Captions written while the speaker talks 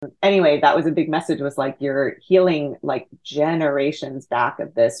anyway, that was a big message, was like you're healing like generations back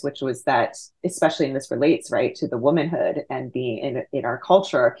of this, which was that, especially, and this relates right to the womanhood and being in our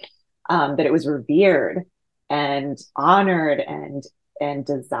culture, that it was revered and honored and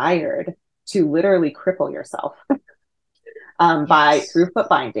desired to literally cripple yourself by Yes. through foot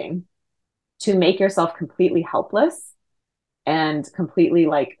binding, to make yourself completely helpless and completely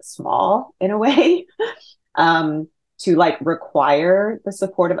like small in a way, um, to like require the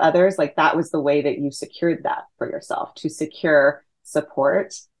support of others. Like that was the way that you secured that for yourself, to secure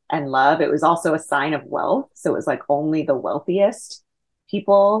support and love. It was also a sign of wealth. So it was like only the wealthiest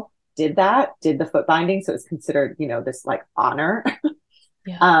people did that, did the foot binding. So it's considered, this like honor.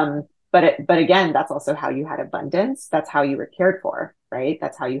 Yeah. But again, that's also how you had abundance. That's how you were cared for, right?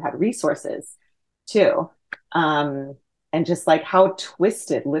 That's how you had resources too. Um, and just like how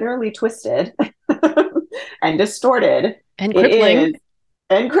twisted, literally twisted and distorted And it crippling. is,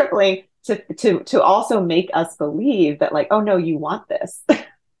 and crippling, to also make us believe that like, oh no, you want this.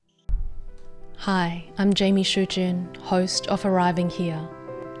 Hi, I'm Jamie Shujin, host of Arriving Here.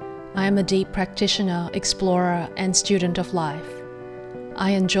 I am a deep practitioner, explorer, and student of life.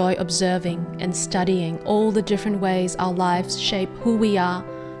 I enjoy observing and studying all the different ways our lives shape who we are,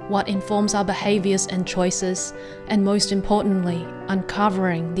 what informs our behaviors and choices, and most importantly,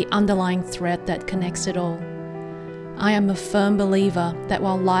 uncovering the underlying thread that connects it all. I am a firm believer that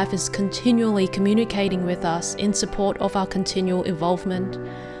while life is continually communicating with us in support of our continual evolvement,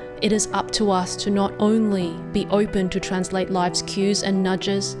 it is up to us to not only be open to translate life's cues and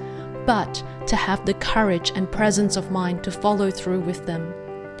nudges, but to have the courage and presence of mind to follow through with them.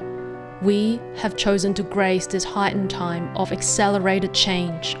 We have chosen to grace this heightened time of accelerated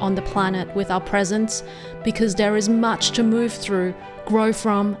change on the planet with our presence because there is much to move through, grow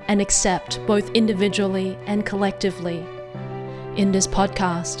from, and accept both individually and collectively. In this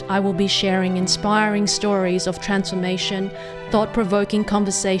podcast, I will be sharing inspiring stories of transformation, thought-provoking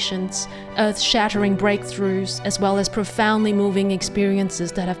conversations, earth-shattering breakthroughs, as well as profoundly moving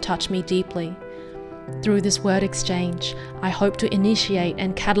experiences that have touched me deeply. Through this word exchange, I hope to initiate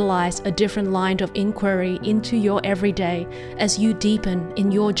and catalyze a different line of inquiry into your everyday as you deepen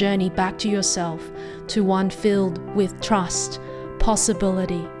in your journey back to yourself, to one filled with trust,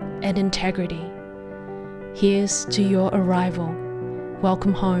 possibility, and integrity. Here's to your arrival.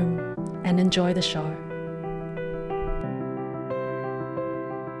 Welcome home and enjoy the show.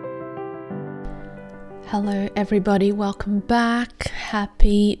 Hello everybody, welcome back.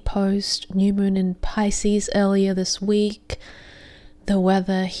 Happy post new moon in Pisces earlier this week. The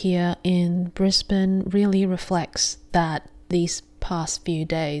weather here in Brisbane really reflects that these past few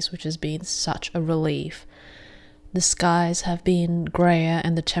days, which has been such a relief. The skies have been grayer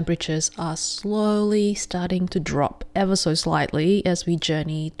and the temperatures are slowly starting to drop ever so slightly as we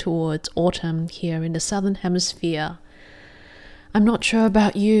journey towards autumn here in the southern hemisphere. I'm not sure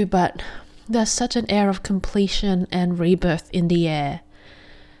about you, but there's such an air of completion and rebirth in the air.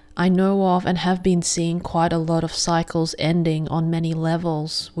 I know of and have been seeing quite a lot of cycles ending on many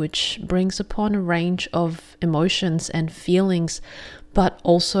levels, which brings upon a range of emotions and feelings, but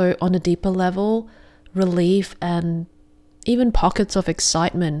also on a deeper level, relief and even pockets of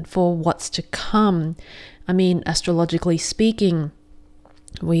excitement for what's to come. I mean, astrologically speaking,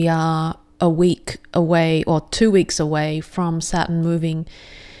 we are a week away or 2 weeks away from Saturn moving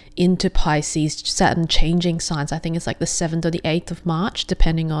into Pisces, Saturn changing signs. I think it's like the 7th or the 8th of March,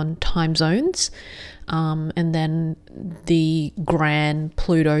 depending on time zones. And then the grand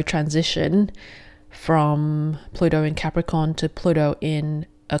Pluto transition from Pluto in Capricorn to Pluto in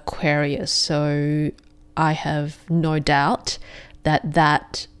Aquarius. So I have no doubt that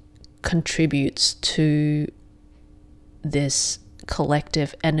that contributes to this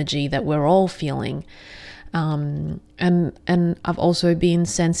collective energy that we're all feeling. And I've also been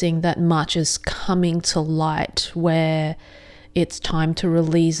sensing that much is coming to light, where it's time to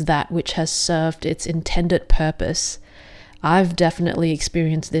release that which has served its intended purpose. I've definitely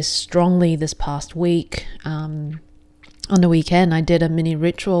experienced this strongly this past week. On the weekend, I did a mini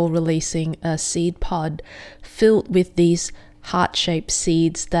ritual releasing a seed pod filled with these heart-shaped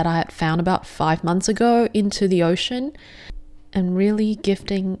seeds that I had found about 5 months ago into the ocean, and really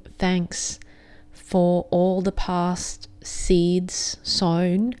gifting thanks for all the past seeds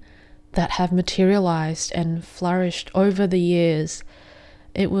sown that have materialized and flourished over the years.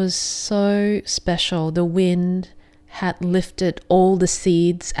 It was so special. The wind had lifted all the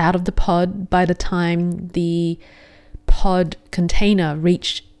seeds out of the pod by the time the pod container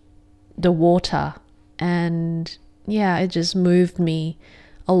reached the water. And yeah, it just moved me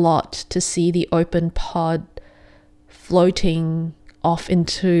a lot to see the open pod floating off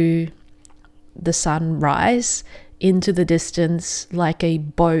into the sunrise, into the distance, like a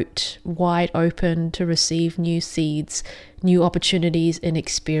boat wide open to receive new seeds, new opportunities and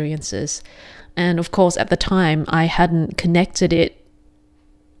experiences. And of course, at the time, I hadn't connected it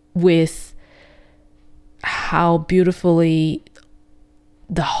with how beautifully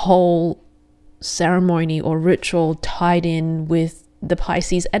the whole ceremony or ritual tied in with the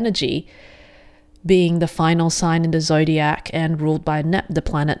Pisces energy, being the final sign in the zodiac and ruled by the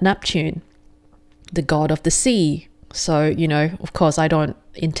planet Neptune, the god of the sea. So, of course, I don't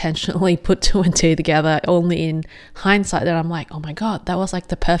intentionally put two and two together, only in hindsight that I'm like, oh my God, that was like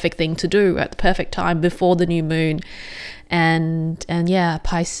the perfect thing to do at the perfect time before the new moon. And yeah,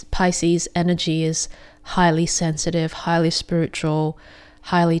 Pisces energy is highly sensitive, highly spiritual,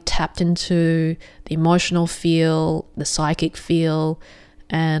 highly tapped into the emotional feel, the psychic feel,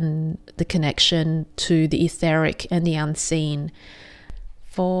 and the connection to the etheric and the unseen.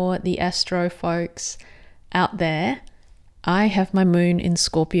 For the astro folks out there, I have my moon in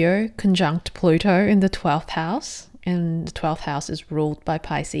Scorpio conjunct Pluto in the 12th house, and the 12th house is ruled by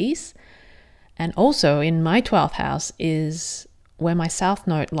Pisces. And also in my 12th house is where my south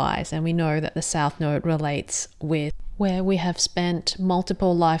node lies, and we know that the south node relates with where we have spent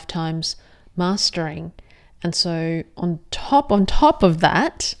multiple lifetimes mastering. And so on top of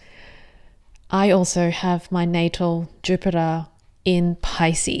that, I also have my natal Jupiter in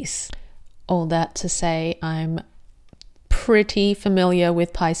Pisces. All that to say, I'm pretty familiar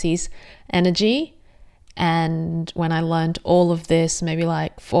with Pisces energy. And when I learned all of this, maybe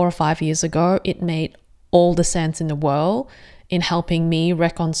like 4 or 5 years ago, it made all the sense in the world in helping me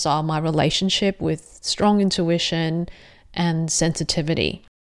reconcile my relationship with strong intuition and sensitivity.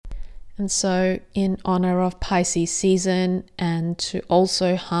 And so in honor of Pisces season, and to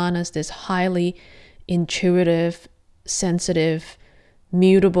also harness this highly intuitive, sensitive,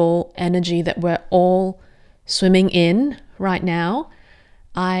 mutable energy that we're all swimming in right now,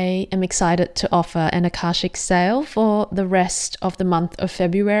 I am excited to offer an Akashic sale for the rest of the month of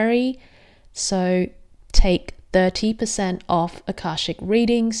February. So take 30% off Akashic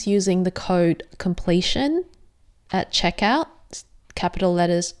readings using the code completion at checkout, capital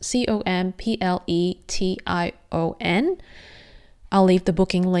letters COMPLETION. I'll leave the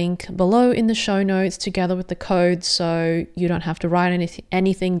booking link below in the show notes together with the code, so you don't have to write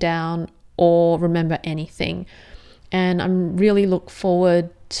anything down or remember anything. And I'm really look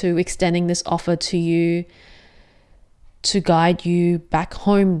forward to extending this offer to you to guide you back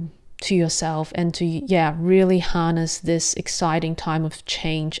home to yourself and to, really harness this exciting time of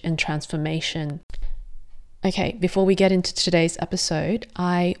change and transformation. Okay, before we get into today's episode,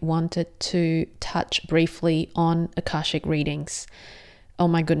 I wanted to touch briefly on Akashic readings. Oh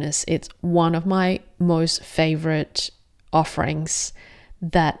my goodness, it's one of my most favorite offerings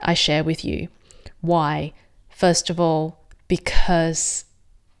that I share with you. Why? First of all, because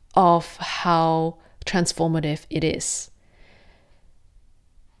of how transformative it is.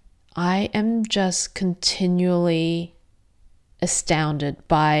 I am just continually astounded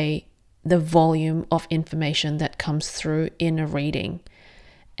by the volume of information that comes through in a reading.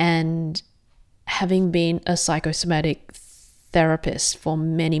 And having been a psychosomatic therapist for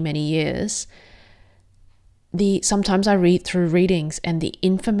many, many years, sometimes I read through readings and the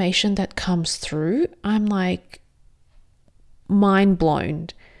information that comes through, I'm like mind blown.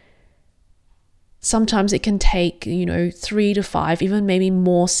 Sometimes it can take, 3 to 5, even maybe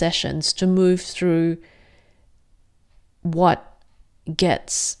more sessions to move through what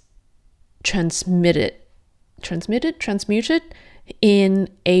gets transmuted in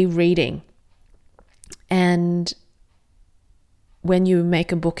a reading. And when you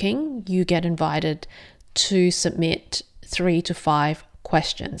make a booking, you get invited to submit 3 to 5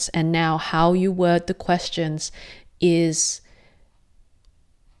 questions. And now how you word the questions is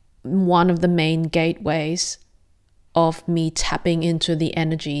one of the main gateways of me tapping into the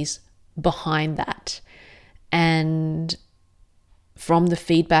energies behind that. And from the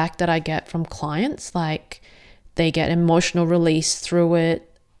feedback that I get from clients, like they get emotional release through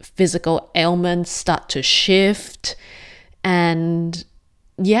it, physical ailments start to shift. And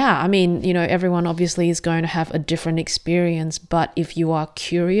everyone obviously is going to have a different experience, but if you are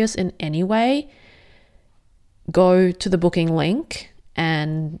curious in any way, go to the booking link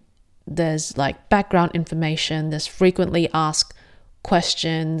and there's like background information, there's frequently asked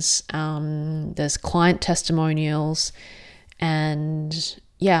questions, there's client testimonials. And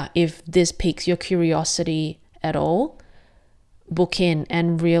if this piques your curiosity at all, book in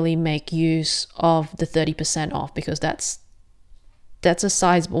and really make use of the 30% off, because that's a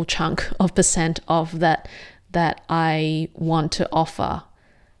sizable chunk of percent off that that I want to offer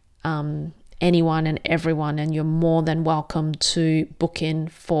anyone and everyone, and you're more than welcome to book in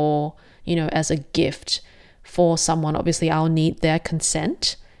for, as a gift for someone. Obviously, I'll need their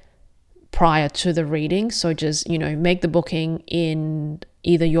consent prior to the reading. So just, make the booking in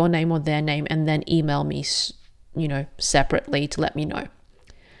either your name or their name, and then email me, separately to let me know.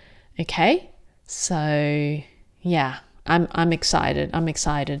 Okay? So yeah, I'm excited. I'm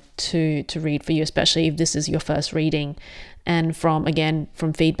excited to read for you, especially if this is your first reading. And from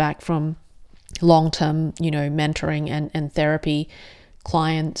feedback from long-term, mentoring and therapy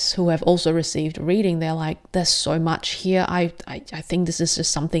clients who have also received a reading, they're like, there's so much here. I think this is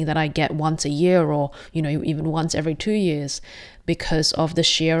just something that I get once a year, or even once every 2 years, because of the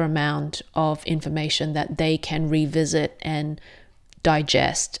sheer amount of information that they can revisit and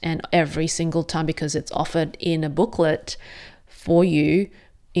digest. And every single time, because it's offered in a booklet for you,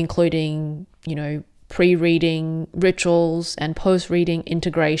 including pre-reading rituals and post-reading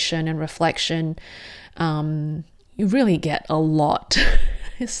integration and reflection, you really get a lot.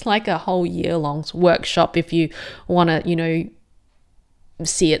 It's like a whole year-long workshop if you want to,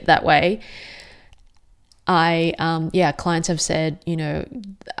 see it that way. Clients have said,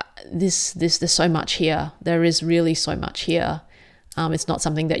 there's so much here. There is really so much here. It's not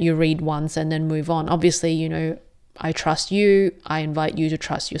something that you read once and then move on. Obviously, I trust you. I invite you to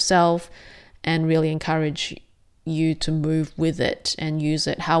trust yourself and really encourage you to move with it and use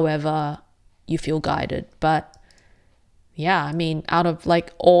it however you feel guided. But yeah, I mean, out of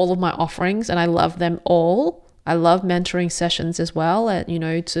like all of my offerings, and I love them all, I love mentoring sessions as well,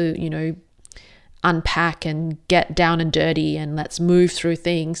 to unpack and get down and dirty and let's move through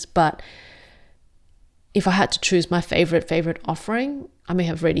things. But if I had to choose my favorite offering, I may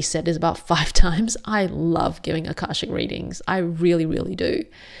have already said this about 5 times, I love giving Akashic readings. I really, really do.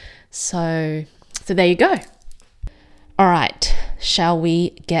 So there you go. All right, shall we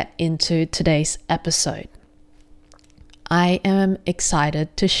get into today's episode? I am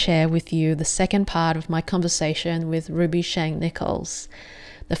excited to share with you the second part of my conversation with Ruby Sheng Nichols.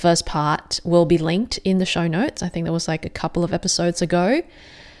 The first part will be linked in the show notes. I think that was like a couple of episodes ago.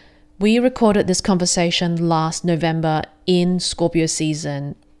 We recorded this conversation last November in Scorpio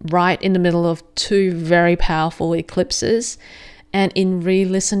season, right in the middle of 2 very powerful eclipses. And in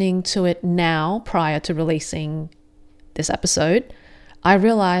re-listening to it now, prior to releasing this episode, I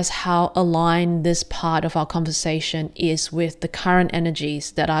realize how aligned this part of our conversation is with the current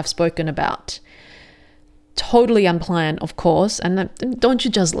energies that I've spoken about. Totally unplanned, of course, and don't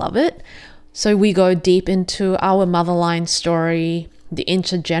you just love it? So we go deep into our Motherline story, the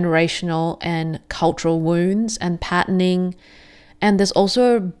intergenerational and cultural wounds and patterning. And there's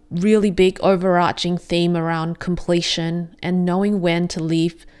also a really big overarching theme around completion and knowing when to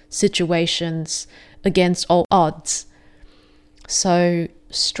leave situations against all odds. So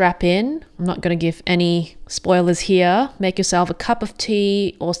strap in. I'm not going to give any spoilers here. Make yourself a cup of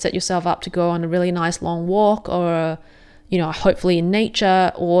tea or set yourself up to go on a really nice long walk, or, hopefully in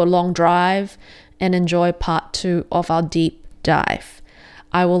nature, or a long drive, and enjoy part 2 of our deep dive.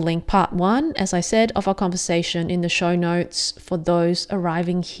 I will link part 1, as I said, of our conversation in the show notes for those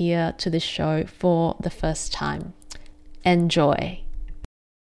arriving here to this show for the first time. Enjoy.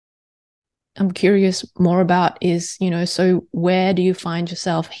 I'm curious more about is, so where do you find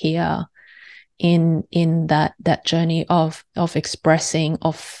yourself here in that journey of expressing,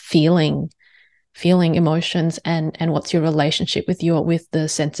 of feeling emotions, and what's your relationship with the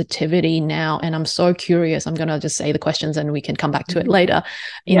sensitivity now? And I'm so curious, I'm going to just say the questions and we can come back to it later,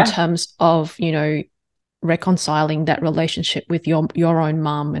 in terms of, reconciling that relationship with your own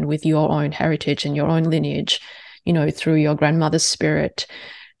mom and with your own heritage and your own lineage, through your grandmother's spirit.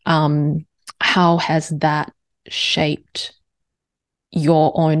 How has that shaped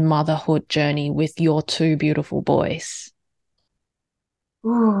your own motherhood journey with your 2 beautiful boys?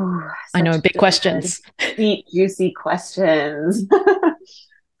 Ooh, I know, big questions. Deep, juicy questions.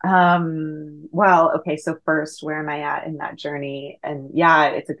 Well, okay, so first, where am I at in that journey? And yeah,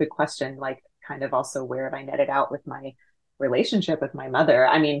 it's a good question. Like, kind of also, where have I netted out with my relationship with my mother?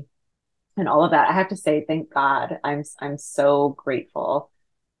 I mean, and all of that. I have to say, thank God, I'm so grateful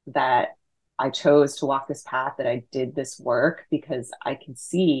that I chose to walk this path, that I did this work, because I can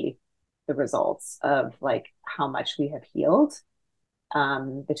see the results of like how much we have healed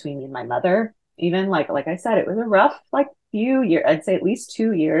between me and my mother. Even like I said, it was a rough like few years. I'd say at least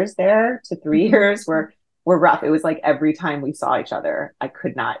 2 years there to 3 years were rough. It was like every time we saw each other,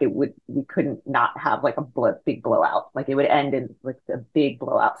 we couldn't not have like a big blowout. Like it would end in like a big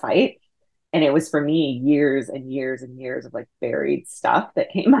blowout fight. And it was for me years and years and years of like buried stuff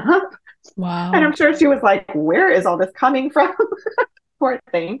that came up. And I'm Wow. sure she was like, where is all this coming from? Poor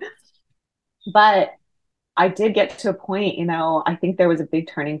thing. But I did get to a point, I think there was a big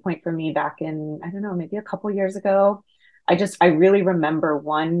turning point for me back in, I don't know, maybe a couple years ago. I really remember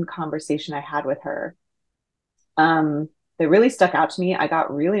one conversation I had with her that really stuck out to me. I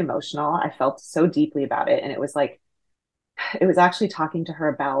got really emotional. I felt so deeply about it. And it was like, it was actually talking to her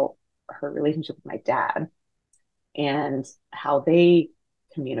about her relationship with my dad and how they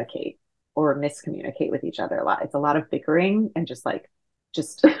communicate or miscommunicate with each other a lot. It's a lot of bickering and just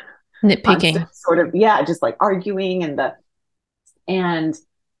Nitpicking. constant sort of, yeah, just like arguing and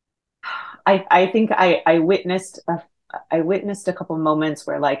I think I witnessed a couple moments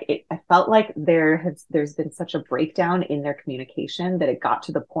where like I felt like there's been such a breakdown in their communication that it got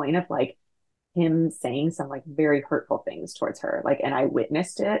to the point of like him saying some like very hurtful things towards her. Like, and I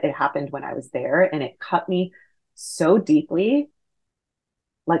witnessed it. It happened when I was there and it cut me so deeply.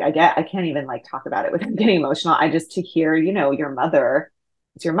 Like I can't even like talk about it without getting emotional. I just to hear, your mother,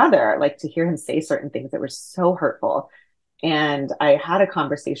 it's your mother, like to hear him say certain things that were so hurtful. And I had a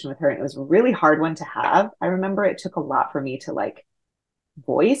conversation with her and it was a really hard one to have. I remember it took a lot for me to like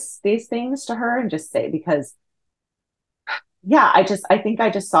voice these things to her and just say, because yeah, I think I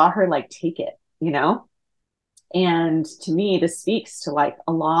just saw her like take it. And to me, this speaks to like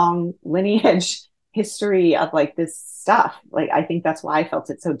a long lineage history of like this stuff. Like, I think that's why I felt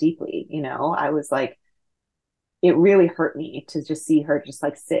it so deeply. I was like, it really hurt me to just see her just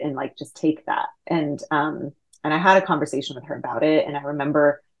like sit and like just take that. And I had a conversation with her about it. And I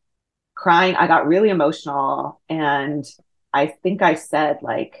remember crying. I got really emotional. And I think I said,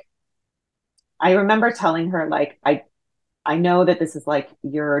 like, I remember telling her, like, I know that this is like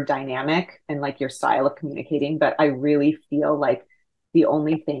your dynamic and like your style of communicating, but I really feel like the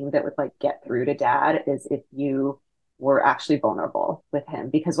only thing that would like get through to dad is if you were actually vulnerable with him.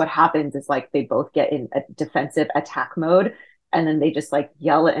 Because what happens is like they both get in a defensive attack mode and then they just like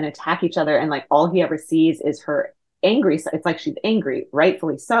yell and attack each other. And like all he ever sees is her angry. It's like she's angry,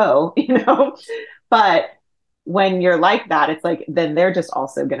 rightfully so, But when you're like that, it's like then they're just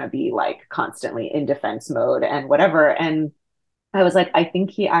also going to be like constantly in defense mode and whatever. And I was like, I think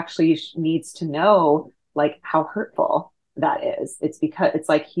he actually needs to know like how hurtful that is. It's because it's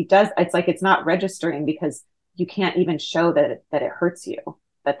like he does, it's like it's not registering because you can't even show that it hurts you,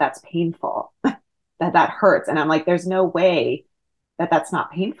 that that's painful, that hurts. And I'm like, there's no way that that's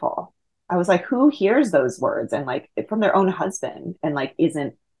not painful. I was like, who hears those words and like from their own husband and like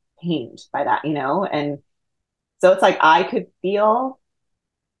isn't pained by that. And so it's like I could feel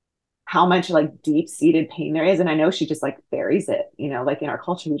how much like deep seated pain there is. And I know she just like buries it, like in our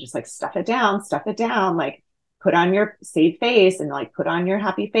culture, we just like stuff it down, like put on your sad face and like put on your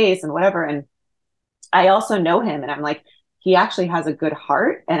happy face and whatever. And I also know him and I'm like, he actually has a good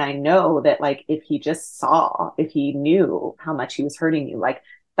heart. And I know that like if he knew how much he was hurting you, like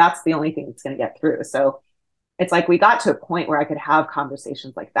that's the only thing that's going to get through. So it's like we got to a point where I could have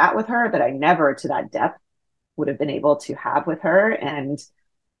conversations like that with her that I never to that depth would have been able to have with her. And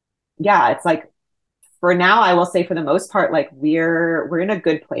yeah, it's like for now, I will say for the most part, like we're in a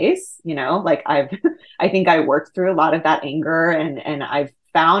good place. Like I think I worked through a lot of that anger and I've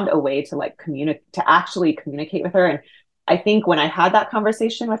found a way to like to actually communicate with her. And I think when I had that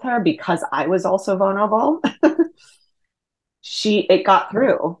conversation with her, because I was also vulnerable, it got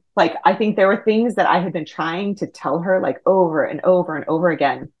through. Like I think there were things that I had been trying to tell her like over and over and over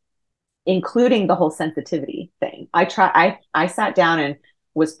again, including the whole sensitivity thing. I sat down and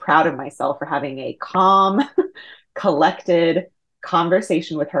was proud of myself for having a calm, collected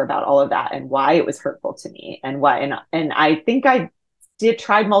conversation with her about all of that and why it was hurtful to me and why and I think I did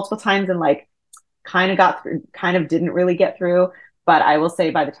tried multiple times and like kind of got through, kind of didn't really get through. But I will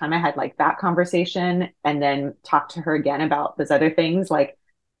say by the time I had like that conversation and then talked to her again about those other things, like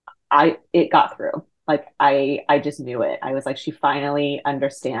it got through. Like I just knew it. I was like, she finally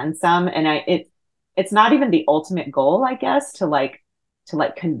understands some. And it's not even the ultimate goal, I guess, to like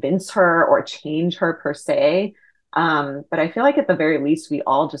convince her or change her per se. But I feel like at the very least, we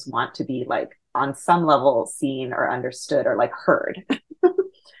all just want to be like on some level seen or understood or like heard,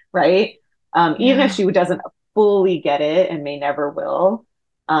 right? Even if Yeah. she doesn't fully get it and may never will,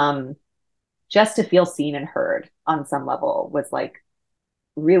 um, just to feel seen and heard on some level was like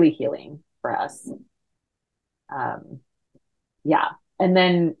really healing for us. Um, yeah. And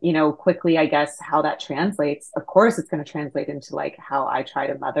then, quickly, I guess, how that translates. Of course, it's going to translate into like how I try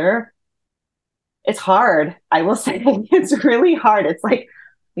to mother. It's hard. I will say it's really hard. It's like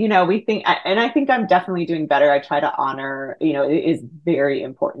we think, and I think I'm definitely doing better. I try to honor, it is very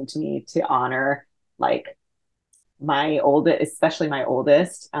important to me to honor like my oldest, especially my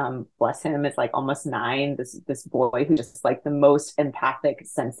oldest, bless him, is like almost 9. This boy who's just like the most empathic,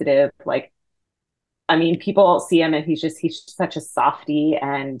 sensitive, like I mean, people see him and he's such a softie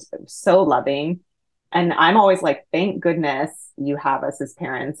and so loving. And I'm always like, thank goodness you have us as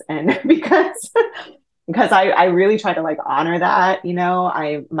parents. And because I really try to like honor that,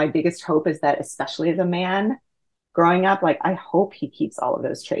 my biggest hope is that especially as a man growing up, like I hope he keeps all of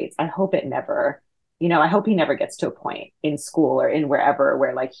those traits. I hope it never, I hope he never gets to a point in school or in wherever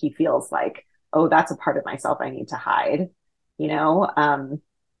where like he feels like, oh, that's a part of myself I need to hide, you know?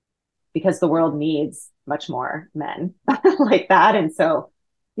 Because the world needs much more men like that. And so,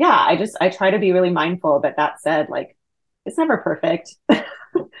 yeah, I try to be really mindful. But that said, like, it's never perfect. I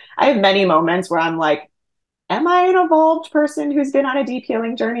have many moments where I'm like, am I an evolved person who's been on a deep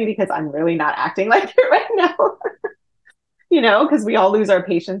healing journey? Because I'm really not acting like it right now, because we all lose our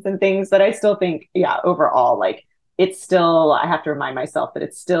patience and things. But I still think, yeah, overall, like, it's still, I have to remind myself that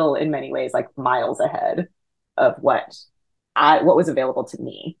it's still in many ways like miles ahead of what was available to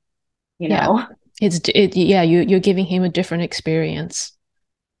me, you Yeah. know? Yeah, you're giving him a different experience.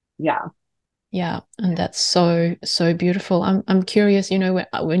 Yeah. Yeah, and that's so so beautiful. I'm curious,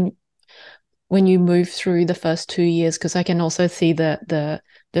 when you move through the first 2 years, because I can also see the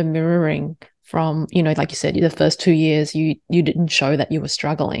mirroring from, like you said, the first 2 years you didn't show that you were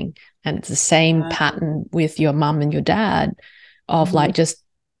struggling, and it's the same pattern with your mum and your dad of Mm-hmm. like just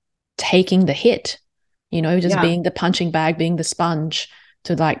taking the hit, just Yeah. being the punching bag, being the sponge,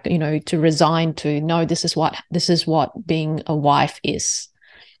 to like, to resign to, no, this is what being a wife is.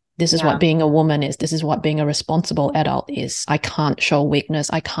 This is what Yeah. being a woman is. This is what being a responsible adult is. I can't show weakness.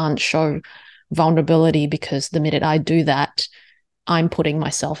 I can't show vulnerability, because the minute I do that, I'm putting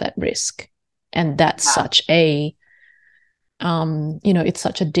myself at risk. And that's Yeah. such it's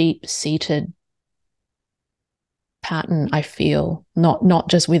such a deep seated pattern, I feel, not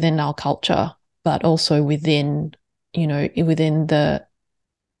just within our culture, but also within, within the,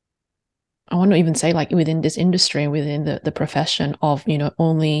 I want to even say like within this industry and within the profession of,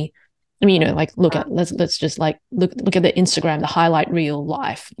 only, I mean, like let's just like look at the Instagram, the highlight reel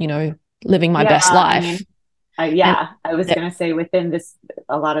life, living my Yeah. best I life. mean, And yeah, I was that, going to say within this,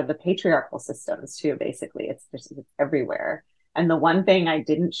 a lot of the patriarchal systems too, basically, it's everywhere. And the one thing I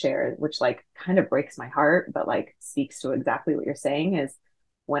didn't share, which like kind of breaks my heart, but like speaks to exactly what you're saying, is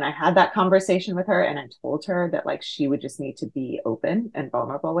when I had that conversation with her and I told her that like she would just need to be open and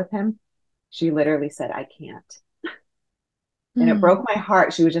vulnerable with him, she literally said, I can't. And it mm, broke my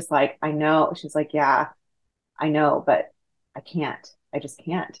heart. She was just like, I know. She's like, yeah, I know, but I can't. I just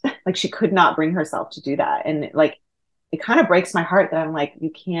can't. Like she could not bring herself to do that. And like it kind of breaks my heart that I'm like,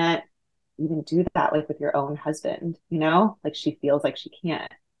 you can't even do that like with your own husband, Like she feels like she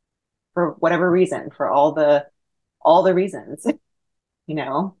can't for whatever reason, for all the reasons, you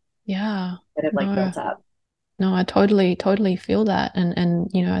know, yeah, that have like no, built up. no, I totally feel that. And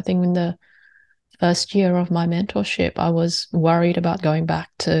I think in the first year of my mentorship, I was worried about going back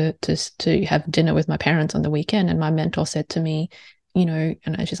to have dinner with my parents on the weekend. And my mentor said to me,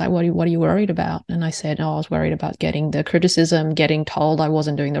 and she's like, what are you worried about? And I said, oh, I was worried about getting the criticism, getting told I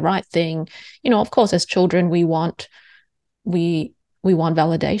wasn't doing the right thing. Of course, as children, we want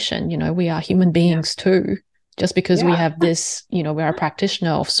validation. We are human Yeah. beings too. Just because we Yeah. have this, we're a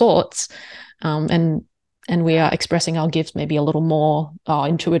practitioner of sorts, and we Yeah. are expressing our gifts maybe a little more, our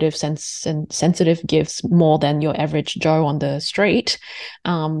intuitive sense and sensitive gifts more than your average Joe on the street.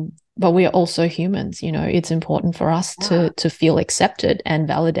 But we are also humans. It's important for us Yeah. to feel accepted and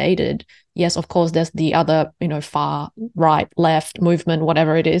validated. Yes, of course, there's the other, far right, left movement,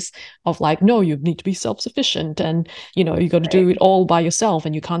 whatever it is, of like, no, you need to be self-sufficient, and you got to do Right. it all by yourself,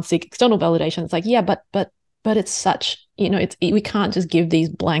 and you can't seek external validation. It's like, yeah, but it's such, we can't just give these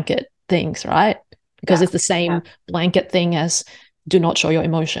blanket things, right? Because Yeah. it's the Yeah. same blanket thing as do not show your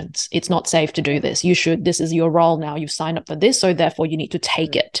emotions. It's not safe to do Right. this. This is your role now. You've signed up for this, so therefore you need to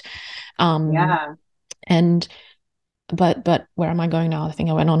take it. Um, Yeah. and but where am I going now? I think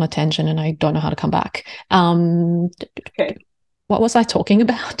I went on a tangent and I don't know how to come back. Okay. What was I talking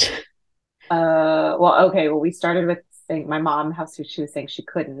about? Well, okay. Well, we started with saying my mom, how she was saying she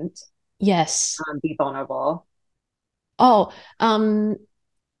couldn't Yes. be vulnerable. Oh, I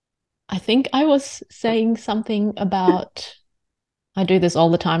think I was saying something about, I do this all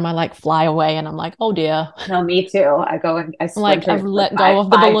the time. I like fly away and I'm like, oh dear. No, me too. I go and I I'm like, splinter I've into like let go five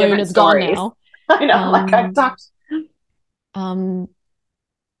of the five balloon. different It's gone stories. now. I know, like I've Um, talked. um,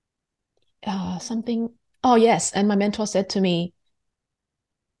 something. Oh, yes. And my mentor said to me,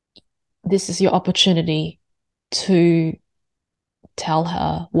 this is your opportunity to tell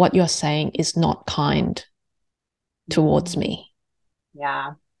her what you're saying is not kind towards Mm, me.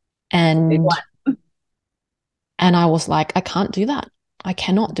 yeah, that's a big And one. and I was like, I can't do that. I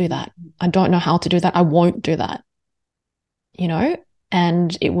cannot do that. Mhm. I don't know how to do that. I won't do that, you know?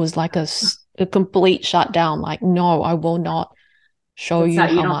 And it was like a complete shutdown. Like, no, I will not show It's you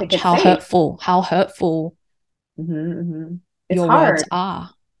not, you how don't think much, it's safe. how hurtful Hmm. It's your words hard.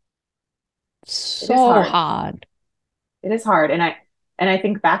 are. It is So hard. hard. It is hard. And I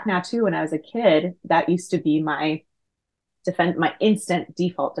think back now too, when I was a kid, that used to be my instant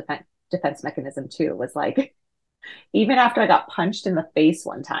default defense mechanism too, was like, even after I got punched in the face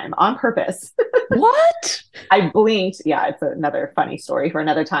one time on purpose, What? I blinked. Yeah, it's another funny story for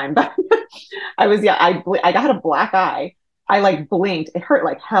another time. But I was, yeah, I got a black eye. I like blinked. It hurt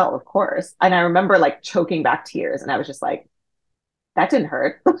like hell, of course. And I remember like choking back tears, and I was just like, that didn't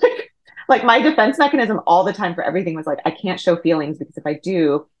hurt. Like my defense mechanism all the time for everything was like, I can't show feelings because if I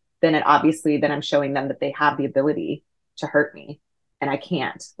do, then it obviously then I'm showing them that they have the ability to hurt me, and I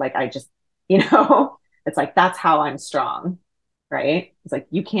can't. Like I just, it's like that's how I'm strong, right? It's like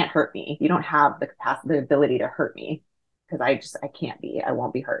you can't hurt me. You don't have the capacity, the ability to hurt me because I can't be. I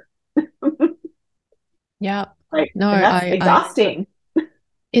won't be hurt. Yeah. Right. No, And that's I exhausting.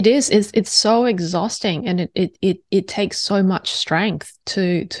 it is, it's so exhausting, and it takes so much strength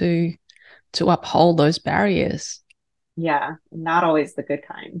to uphold those barriers. Yeah. Not always the good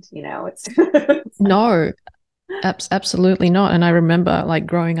kind, it's like, No, absolutely not. And I remember like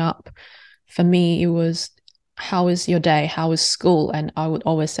growing up, for me, it was, how is your day? How is school? And I would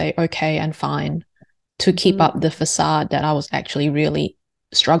always say, okay and fine, to keep mhm, up the facade that I was actually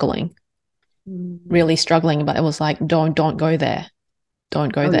struggling, mhm. really struggling. But it was like, don't go there.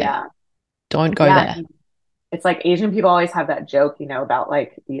 Don't go Oh there. yeah. Don't go Yeah. there. It's like Asian people always have that joke, about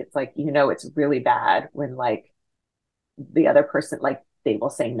like it's like it's really bad when like the other person like they will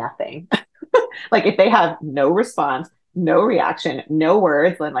say nothing. Like if they have no response, no reaction, no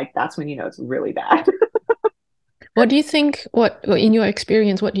words, then like that's when it's really bad. What do you think, in your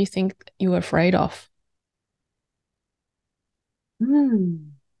experience, what do you think you were afraid of?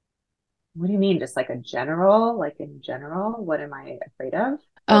 Hmm. What do you mean? Just like like in general, what am I afraid of?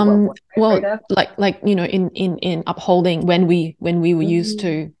 Or what was I afraid Well, of? like, in upholding, when we were used Mm,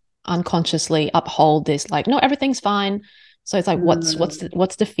 to unconsciously uphold this, like, no, everything's fine. So it's like, mm.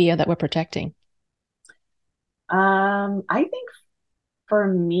 what's the fear that we're protecting? I think for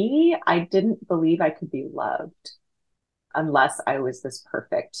me, I didn't believe I could be loved unless I was this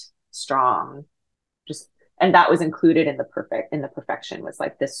perfect, strong, just and that was included in the perfection was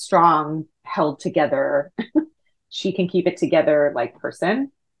like this strong, held together, she can keep it together like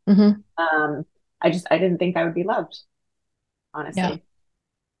person. Hmm. Um, I didn't think I would be loved, Yeah, honestly.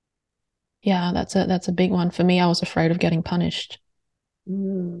 yeah, that's a big one for me. I was afraid of getting punished.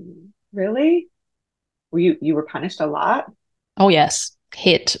 Really? You were punished a lot? Oh yes,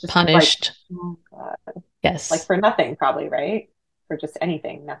 hit, Just like, punished. oh God, like Yes. for nothing, probably, right? For just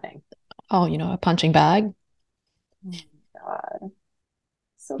anything, nothing. Oh, a punching bag. Oh God,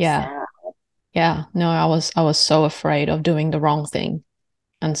 so Yeah, sad. yeah. No, I was so afraid of doing the wrong thing,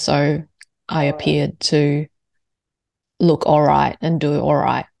 and so I Oh, appeared to look all right and do all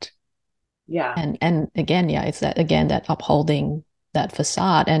right. yeah, And again, yeah, it's that, again, that upholding that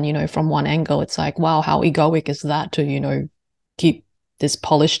facade. And from one angle, it's like, wow, how egoic is that to keep this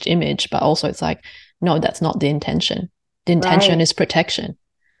polished image. But also it's like, no, that's not the intention. The intention right. is protection.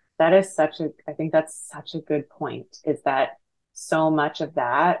 I think that's such a good point, is that so much of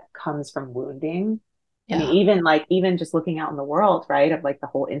that comes from wounding. I mean, Yeah. even just looking out in the world, right? Of like the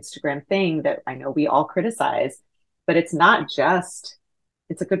whole Instagram thing that I know we all criticize, but it's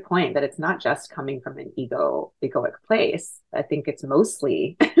a good point that it's not just coming from an egoic place. I think it's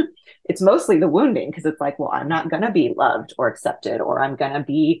mostly the wounding because it's like, well, I'm not gonna be loved or accepted, or I'm gonna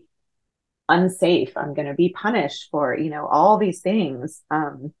be unsafe. I'm gonna be punished for, all these things.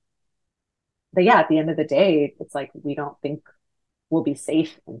 But yeah, at the end of the day, it's like we don't think we'll be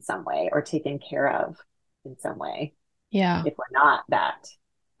safe in some way or taken care of in some way Yeah. if we're not that.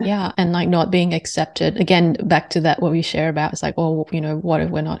 Yeah. And like not being accepted. Again, back to that, what we share about, it's like, oh, what if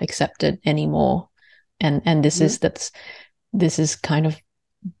we're not accepted anymore? And Mhm. this is kind of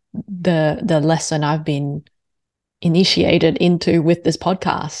the lesson I've been initiated into with this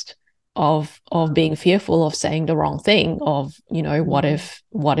podcast, of being fearful of saying the wrong thing, of Mhm.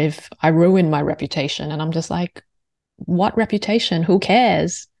 what if I ruin my reputation? And I'm just like, what reputation? Who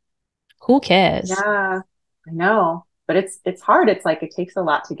cares? Who cares? Yeah, I know. But it's hard. It's like it takes a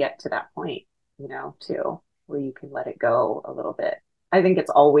lot to get to that point, too, where you can let it go a little bit. I think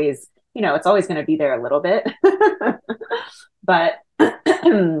it's always it's always going to be there a little bit. But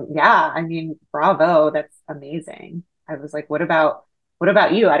yeah, I mean, bravo, that's amazing. I was like, what about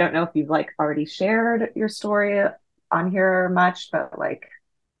you? I don't know if you've like already shared your story on here much, but like,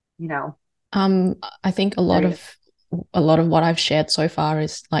 you know, I think curious. a lot of what I've shared so far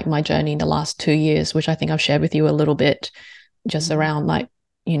is like my journey in the last 2 years, which I think I've shared with you a little bit, just Mhm. around like,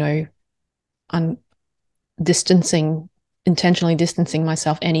 you know, I'm distancing, intentionally distancing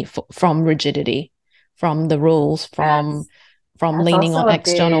myself from rigidity, from the rules, Yes. from That's leaning also on a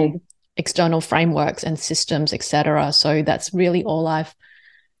big, external frameworks and systems, etc. So that's really all I've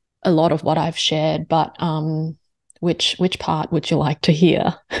a lot of what I've shared. But which part would you like to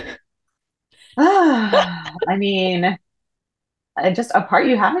hear? I mean, just a part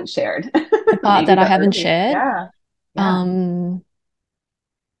you haven't shared. The part Maybe that I the haven't early. shared. Yeah. Yeah. Um,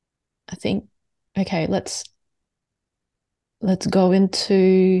 I think okay, let's go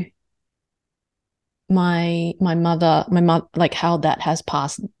into my mother, like how that has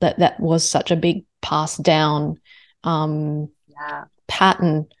passed, that was such a big passed down um Yeah.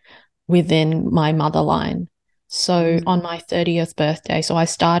 pattern within my mother line. So Mm-hmm. on my 30th birthday, so I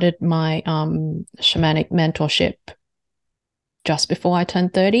started my shamanic mentorship just before I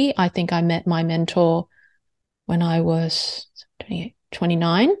turned 30. I think I met my mentor when I was 28,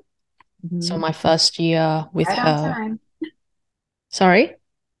 29. So Mm-hmm. my first year with Right on her. time. Sorry?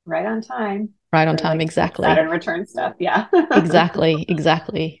 Right on time Right on for time, like exactly. Saturn return stuff. Yeah. Exactly,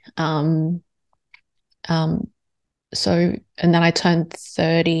 exactly. Um, so and then I turned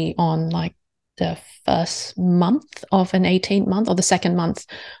 30 on like the first month of an 18-month or the second month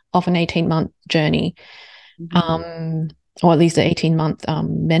of an 18-month journey. Mhm. Um, or at least the 18-month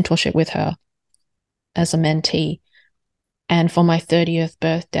mentorship with her as a mentee. And for my 30th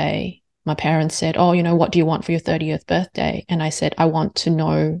birthday, my parents said, "Oh, what do you want for your 30th birthday?" And I said, "I want to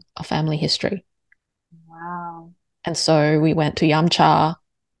know a family history." Wow. And so we went to Yamcha.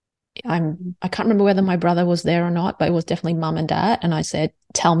 I can't remember whether my brother was there or not, but it was definitely mum and dad. And I said,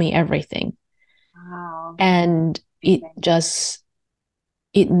 "Tell me everything." Wow. And Amazing.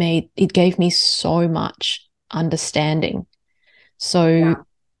 it gave me so much understanding. So Yeah.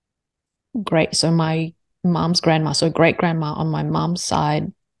 great. So my mom's grandma, so great grandma on my mom's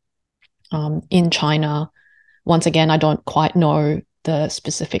side, in China. Once again, I don't quite know the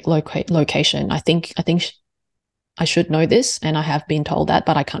specific location. I think I should know this, and I have been told that,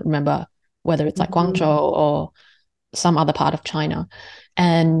 but I can't remember whether it's like Mhm. Guangzhou or some other part of China.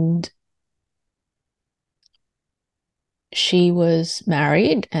 And she was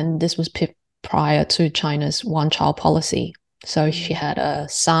married, and this was prior to China's one child policy. So she Mhm. had a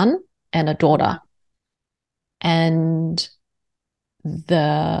son and a daughter, Yeah. and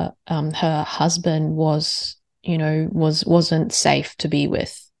the her husband wasn't safe to be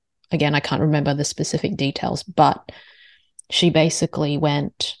with. Again, I can't remember the specific details, but she basically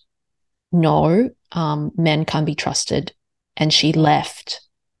went, no, men can't be trusted. And she Wow. left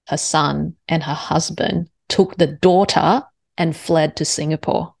her son and her husband, took the daughter, and fled to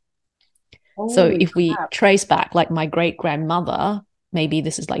Singapore. So Holy if we crap. trace back, like my great grandmother, maybe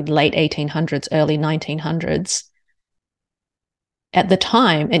this is like late 1800s, early 1900s, at the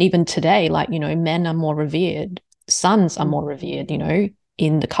time, and even today, like, men are more revered, sons are more revered, Mhm.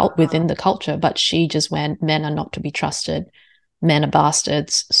 in the cult, Wow. within the culture. But she just went, men are not to be trusted, men are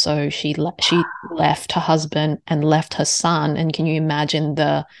bastards. So she left her husband and left her son. And can you imagine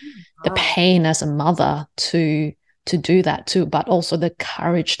the Wow. pain as a mother to do that too, but also the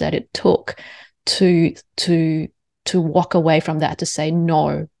courage that it took to to to walk away from that, to say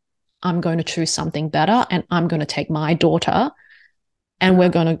no, I'm going to choose something better, and I'm going to take my daughter, and we're Yeah.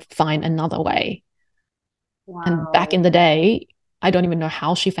 going to find another way. And back in Wow. the day, I don't even know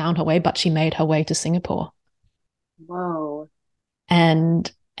how she found her way, but she made her way to Singapore. Whoa. And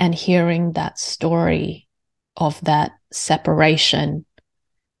hearing that story of that separation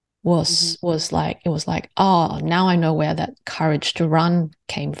Mhm. was like, oh, now I know where that courage to run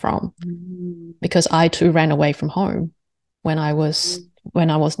came from, Mhm. because I too ran away from home when I was Mhm.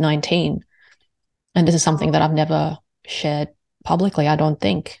 when I was 19. And this is something that I've Oh. never shared publicly, I don't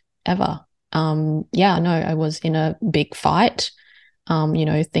think, ever. Yeah, no, I was in a big fight.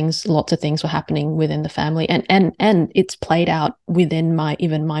 Lots of things were happening within the family, and it's played out within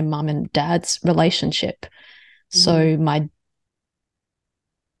my mum and dad's relationship. Mhm. So my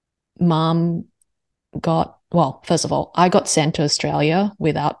mum well, first of all, I got sent to Australia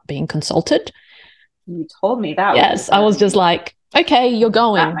without being consulted. You told me that, which is Yes, I was just already like, okay, you're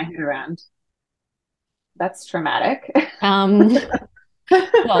wrap my going. head around. That's traumatic. Um,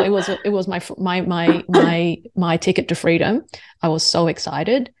 well, it was my ticket to freedom. I was so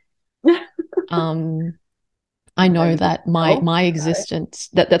excited. I And know then that my no, my got it. existence,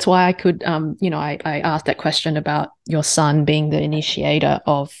 that's why I could, I asked that question about your son being the initiator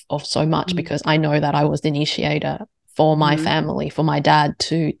of so much, because I know that I was the initiator for my Mm-hmm. family, for my dad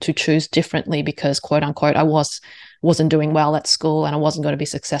to choose differently, because quote unquote I wasn't doing well at school and I wasn't going to be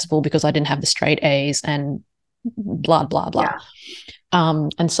successful because I didn't have the straight A's and blah blah blah. Yeah.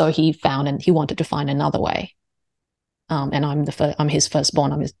 And so he found, and he wanted to find another way. And I'm his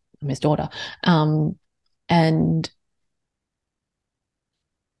firstborn. I'm his daughter. And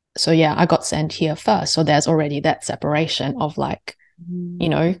so yeah, I got sent here first. So there's already that separation of like,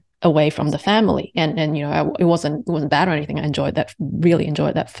 Mm-hmm. away from the family. And it wasn't bad or anything. I enjoyed that, really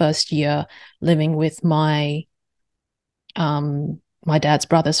enjoyed that first year living with my dad's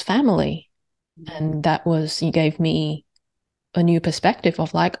brother's family. And that was, he gave me a new perspective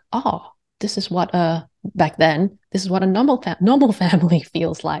of like, oh, this is what this is what a normal family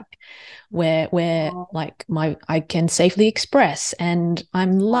feels like, where Oh, like I can safely express and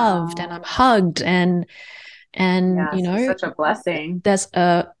I'm loved and I'm wow. hugged, and Yes, it's such a blessing. there's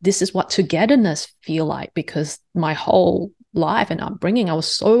a this is what togetherness feel like, because my whole life and upbringing I was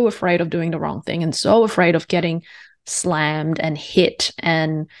so afraid of doing the wrong thing and so afraid of getting slammed and hit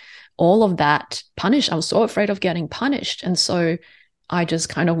and all of that punished. I was so afraid of getting punished, and so I just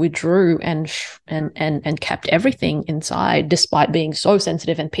kind of withdrew and kept everything inside, despite being so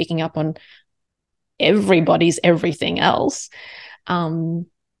sensitive and picking up on everybody's everything else. um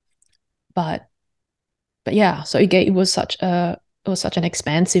but yeah, so it was such an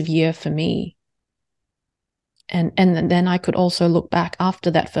expansive year for me. And then I could also look back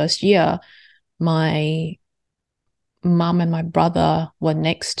after that first year. My mum and my brother were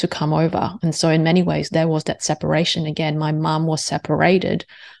next to come over, and so in many ways there was that separation again. My mum was separated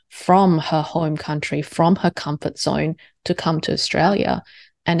from her home country, from her comfort zone, to come to Yeah. Australia.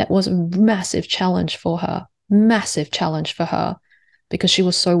 And it was a massive challenge for her, because she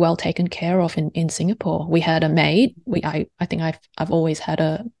was so well taken care of in Singapore. We had a maid. I think I've always had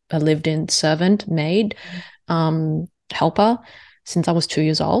a lived in servant maid, helper, since I was 2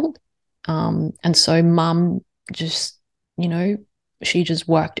 years old. And so mum just, you know, she just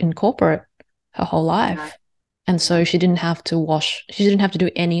worked in corporate her whole Yeah. life. And Yeah. so she didn't have to do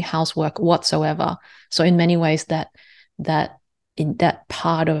any housework whatsoever. So in many ways that in that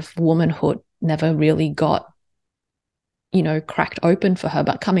part of womanhood never really got, cracked open for her.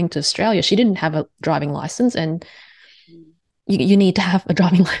 But coming to Australia, she didn't have a driving license, and you need to have a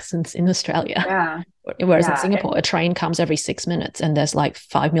driving license in Australia. Yeah. Whereas in Yeah. Singapore, a train comes every 6 minutes and there's like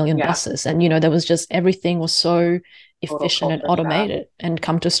 5 million Yeah. buses. And, there was just everything was so Total efficient and culture shock. automated. And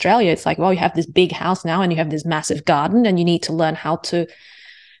come to Australia, it's like, well, you have this big house now and you have this massive garden and you need to learn how to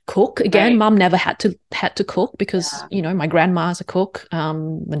cook again. Right. Mum never had to cook because, Yeah. my grandma's a cook.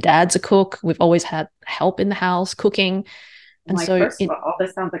 My dad's a cook. We've always had help in the house cooking. I'm And like, so first of all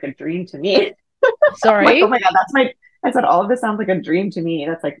this sounds like a dream to me. I'm like, oh sorry. my God, I said, all of this sounds like a dream to me.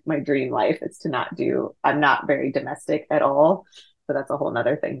 That's like my dream life. It's to not do, I'm not very domestic at all. So that's a whole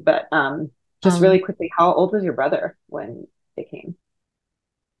nother thing. But just really Um, quickly, how old was your brother when they came?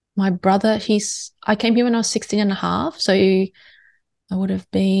 my brother, I came here when I was 16 and a half. So I would have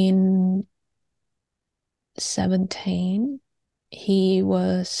been 17. He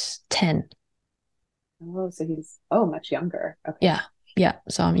was 10. Oh, so he's, oh, much younger. Okay. Yeah. Yeah.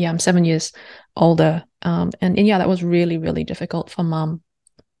 So I'm 7 years older. And yeah, that was really, really difficult for mum.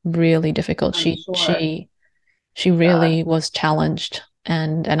 Really difficult. I'm She sure. she she God. really was challenged.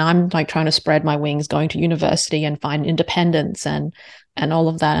 And I'm like trying to spread my wings, going to university and find independence and all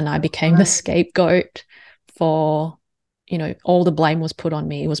of that. And I became the Right. scapegoat for, all the blame was put on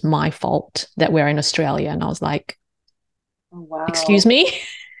me. It was my fault that we're in Australia. And I was like, Oh, excuse wow. me?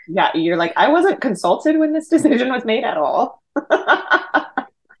 Yeah, you're like, I wasn't consulted when this decision was made at all.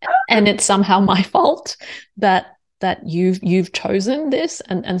 And it's somehow my fault that you've chosen this.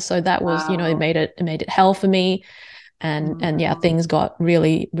 And so that was, it Wow. made it hell for me. And yeah, Mm, things got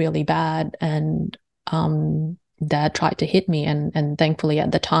really, really bad. And dad tried to hit me, and thankfully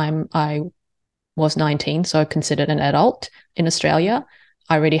at the time I was 19, so considered an adult in Australia.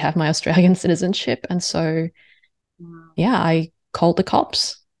 I already have my Australian citizenship. And so yeah, I called the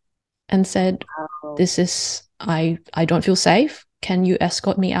cops and said, wow. this is I don't feel safe. Can you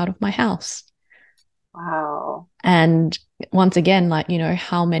escort me out of my house? Wow. And once again, like,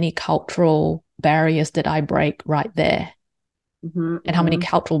 how many cultural barriers did I break right there? Hmm. And how many Hmm.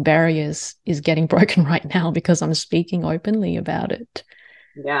 cultural barriers is getting broken right now because I'm speaking openly about it?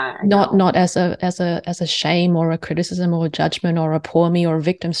 Yeah, I Not know. not as a shame or a criticism or a judgment or a poor me or a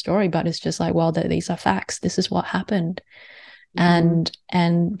victim story, but it's just like, well, these are facts. This is what happened.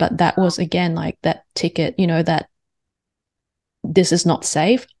 Mm-hmm. But that was again like that ticket, that this is not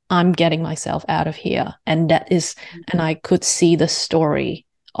safe. I'm getting myself out of here. And I could see the story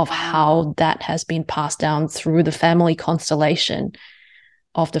of Wow. how that has been passed down through the family constellation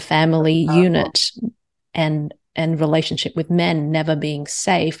of the family Powerful. unit, and relationship with men never being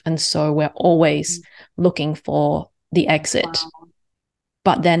safe. And so we're always looking for the exit. Wow.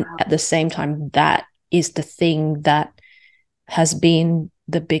 But then Wow. at the same time, that is the thing that has been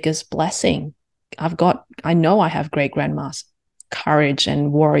the biggest blessing. I know I have great grandma's courage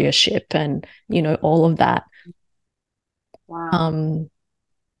and warriorship and, all of that. Wow. Um,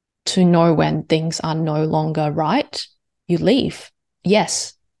 to know when things are no longer right, you leave.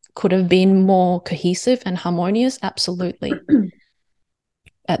 Yes, could have been more cohesive and harmonious, absolutely.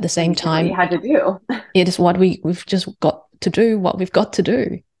 At the But same you did what you time, had to do. it is what we've just got to do what we've got to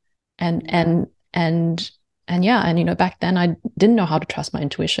do. And Yeah. and yeah, and back then I didn't know how to trust my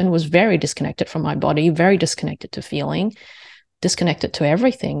intuition, was very disconnected from my body, very disconnected to feeling, disconnected to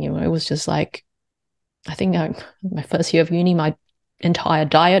everything. It was just like, I think my first year of uni, my entire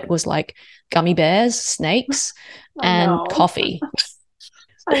diet was like gummy bears, snakes, I and know. coffee.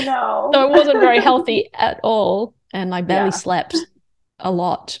 I know. So it wasn't very healthy at all. And I barely Yeah. slept a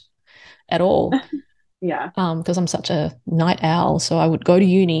lot at all, Yeah. because I'm such a night owl. So I would go to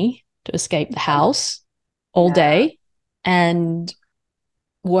uni to escape the house all Yeah. day and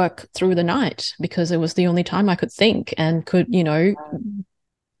work through the night because it was the only time I could think and could,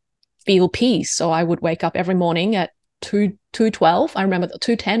 feel peace. So I would wake up every morning at 2:12. I remember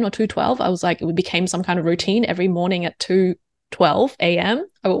 2:10 or 2:12. I was like, it became some kind of routine every morning at 2:12 a.m.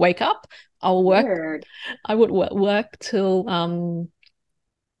 I would wake up. I would work. Weird. I would work till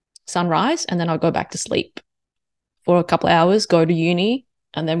sunrise, and then I'd go back to sleep for a couple of hours, go to uni,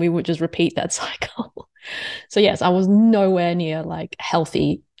 and then we would just repeat that cycle. So yes, I was nowhere near like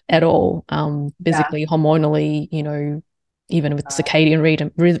healthy at all, Yeah. physically, hormonally, even with circadian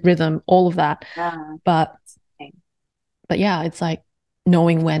rhythm, all of that. Yeah. But yeah, it's like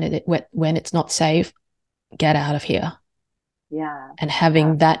knowing when it's not safe, get out of here, Yeah. and Yeah.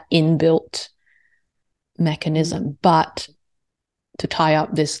 having that inbuilt Mm. mechanism. But to tie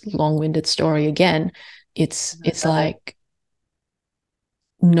up this long-winded story again, it's Love it. like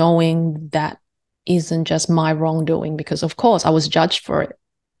knowing that isn't just my wrongdoing, because of course I was judged for it.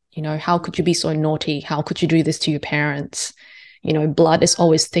 How Mm. could you be so naughty? How could you do this to your parents? Blood is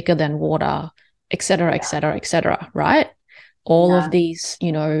always thicker than water, etc., Yeah. etc., etc., right? All of Yeah. these,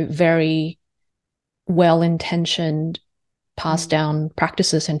 very well-intentioned passed Mm. down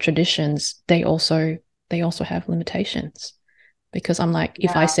practices and traditions, they also have limitations. Because I'm like,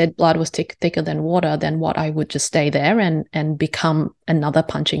 if I Yeah. said blood was thicker than water, then what, I would just stay there and become another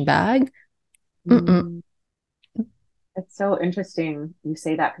punching bag? Mm-mm. Mm. It's so interesting you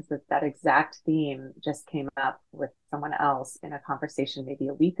say that because that exact theme just came up with someone else in a conversation maybe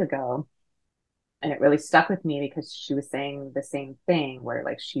a week ago. And it really stuck with me because she was saying the same thing where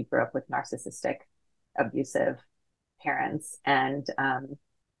like she grew up with narcissistic, abusive parents. And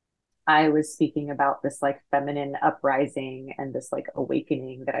I was speaking about this like feminine uprising and this like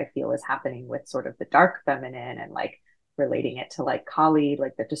awakening that I feel is happening with sort of the dark feminine and like relating it to like Kali,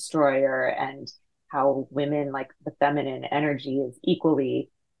 like the destroyer, and how women, like the feminine energy, is equally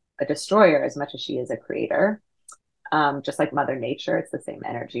a destroyer as much as she is a creator. Just like Mother Nature, it's the same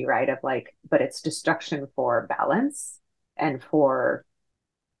energy, right? Of like, but it's destruction for balance and for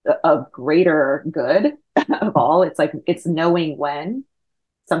a greater good of all. It's like it's knowing when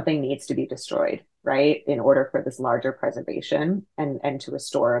something needs to be destroyed, right, in order for this larger preservation and to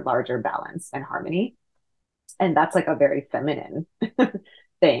restore larger balance and harmony. And that's like a very feminine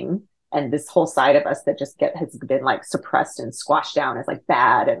thing. And this whole side of us that just has been like suppressed and squashed down as like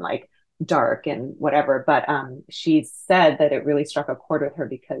bad and like dark and whatever. But she said that it really struck a chord with her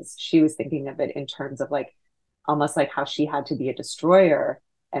because she was thinking of it in terms of like almost like how she had to be a destroyer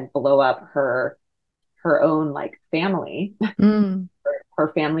and blow up her own like family, Mm.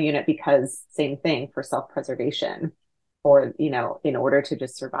 her family unit, because same thing, for self-preservation, or in order to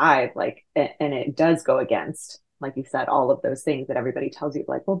just survive, like, and it does go against, like you said, all of those things that everybody tells you,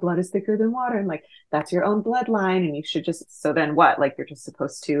 like, well, blood is thicker than water, and like that's your own bloodline, and you should just, so then what, like you're just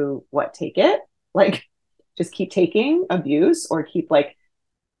supposed to what, take it, like just keep taking abuse or keep like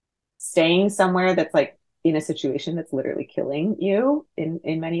staying somewhere that's like in a situation that's literally killing you in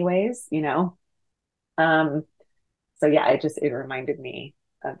many ways, um so yeah, it reminded me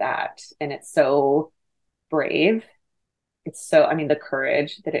of that. And it's so brave. It's so, I mean, the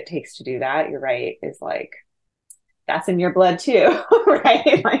courage that it takes to do that, you're right, is like, that's in your blood too,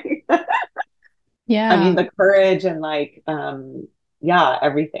 right? Like, I Yeah. mean, the courage and like, yeah,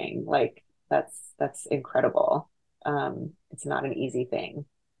 everything. Like that's incredible. It's not an easy thing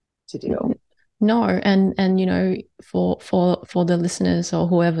to do. No, and for the listeners or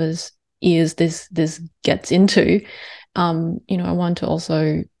whoever's ears this gets into, I want to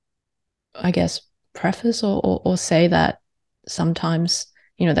also, I guess, preface or say that sometimes,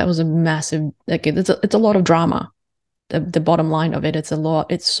 that was a massive, like it's a lot of drama. The bottom line of it, it's a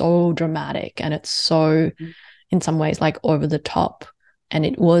lot, it's so dramatic, and it's so, in some ways, like over the top, and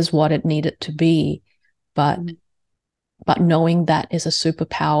it was what it needed to be. but Mm-hmm. but knowing that is a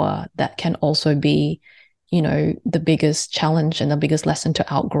superpower that can also be, the biggest challenge and the biggest lesson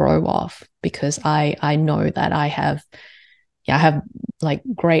to outgrow of, because I know that I have like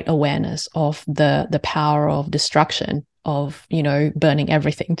great awareness of the power of destruction, of burning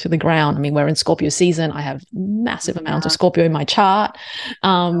everything to the ground. I mean, we're in Scorpio season. I have massive amounts of Yeah. Scorpio in my chart.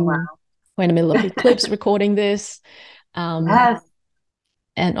 Oh, We're in the middle of wow. eclipse recording this. Yes,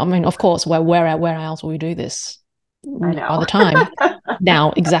 And I mean, of course, where else will we do this? I No know. other time.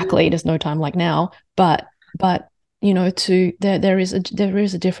 Now, exactly. There's no time like now. But there is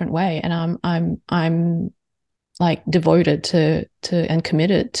a different way, and I'm like devoted to and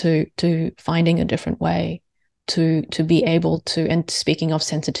committed to finding a different way to be able to. And speaking of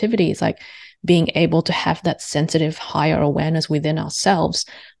sensitivity, it's like being able to have that sensitive higher awareness within ourselves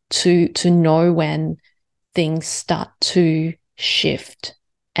to know when things start to shift,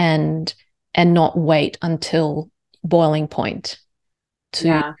 and not wait until boiling point to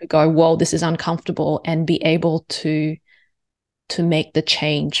Yeah. go, whoa, this is uncomfortable, and be able to make the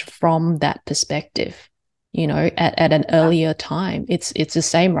change from that perspective, at an Yeah. earlier time. It's the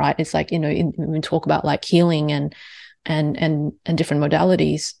same, right? It's like, when we talk about like healing and different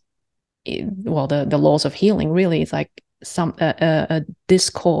modalities, well, the laws of healing, really, is like some a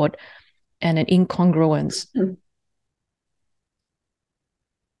discord and an incongruence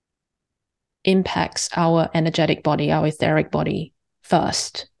impacts our energetic body, our etheric body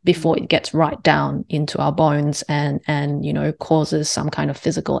first, before it gets right down into our bones and causes some kind of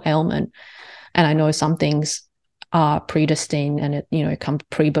physical ailment. And I know some things are predestined, and it comes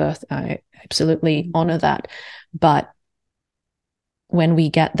pre-birth. I absolutely honor that. But when we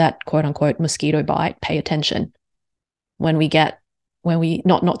get that quote unquote mosquito bite, pay attention. When we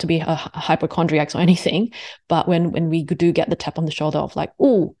not to be a hypochondriac or anything, but when we do get the tap on the shoulder of like,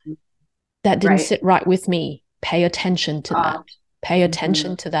 oh, that didn't Right. sit right with me, pay attention to that. Pay Mm-hmm.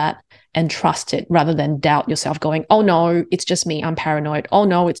 attention to that and trust it, rather than doubt yourself, going, oh no, it's just me, I'm paranoid. Oh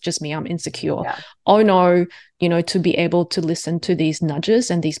no, it's just me, I'm insecure. Yeah. Oh no, to be able to listen to these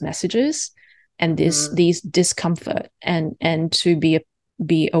nudges and these messages and Mm-hmm. these discomfort, and to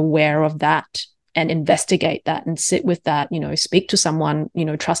be aware of that, and investigate that, and sit with that, speak to someone,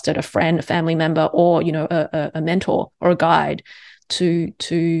 trusted, a friend, a family member, or a mentor or a guide, to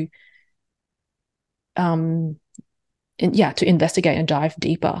um to investigate and dive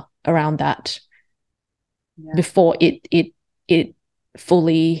deeper around that Yeah. before it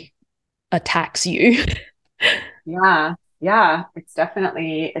fully attacks you. Yeah. Yeah. It's a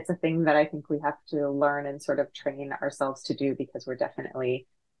thing that I think we have to learn and sort of train ourselves to do because we're definitely,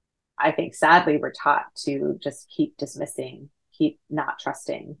 I think sadly, we're taught to just keep dismissing, keep not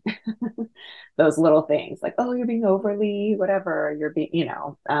trusting those little things like, oh, you're being overly whatever, you're being,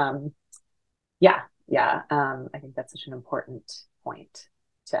 yeah, yeah. I think that's such an important point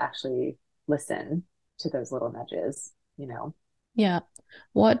to actually listen to those little nudges. Yeah.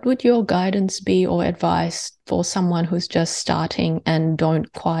 What would your guidance be or advice for someone who's just starting and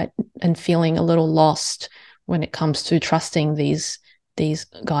don't quite, and feeling a little lost when it comes to trusting these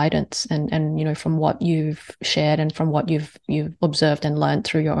guidance, and from what you've shared and from what you've observed and learned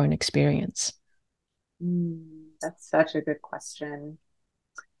through your own experience? That's such a good question.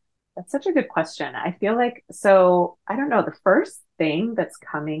 That's such a good question. I feel like, so I don't know, the first thing that's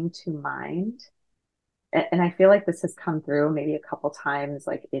coming to mind, and I feel like this has come through maybe a couple times,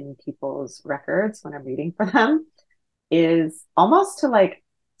 like in people's records when I'm reading for them, is almost to like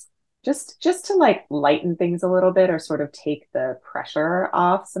just to like lighten things a little bit or sort of take the pressure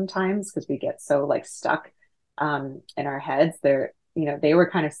off sometimes because we get so like stuck in our heads. They were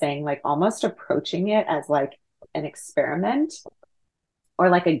kind of saying like almost approaching it as like an experiment or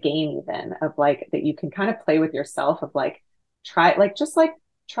like a game even of like that you can kind of play with yourself of like try like just like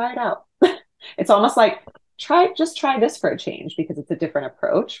try it out. It's almost like try this for a change because it's a different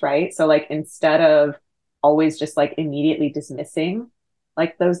approach, right? So like instead of always just like immediately dismissing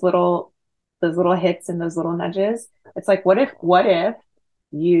like those little hits and those little nudges, it's like what if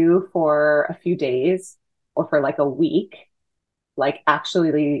you for a few days or for like a week like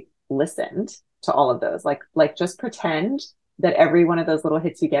actually listened to all of those. Like just pretend that every one of those little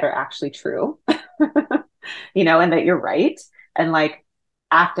hits you get are actually true, and that you're right. And like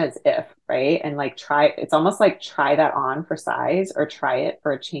act as if, right? And like it's almost like try that on for size or try it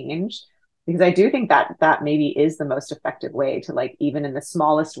for a change. Because I do think that that maybe is the most effective way to like, even in the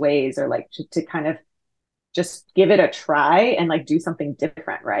smallest ways, or like to kind of just give it a try and like do something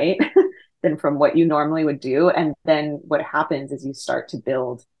different, right? Than from what you normally would do. And then what happens is you start to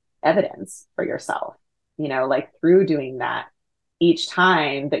build evidence for yourself, like through doing that each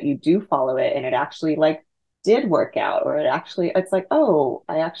time that you do follow it and it actually like did work out, or it's like, oh,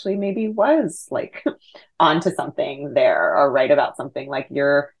 I actually maybe was like onto something there, or right about something. Like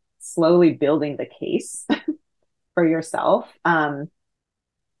you're slowly building the case for yourself.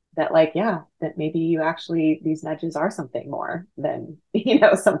 That like, yeah, that maybe you actually, these nudges are something more than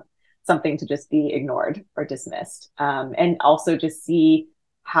something to just be ignored or dismissed. And also just see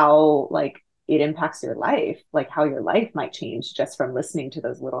how like it impacts your life, like how your life might change just from listening to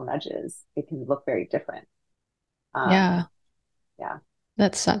those little nudges. It can look very different. Yeah. Yeah.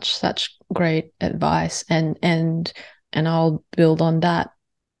 That's such great advice. And I'll build on that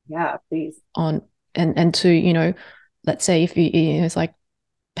Yeah, please. on and to, let's say if it's like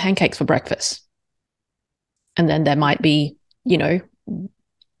pancakes for breakfast. And then there might be, you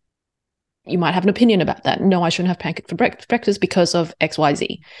might have an opinion about that. No, I shouldn't have pancakes for breakfast because of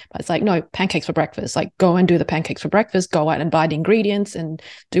XYZ. But it's like, no, pancakes for breakfast. Like go and do the pancakes for breakfast, go out and buy the ingredients and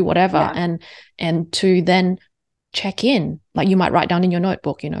do whatever. Yeah. And to then check in, like you might write down in your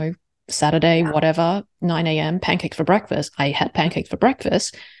notebook, Saturday, whatever, 9 a.m., pancakes for breakfast. I had pancakes for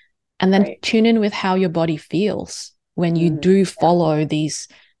breakfast. And then tune in with how your body feels when you do follow these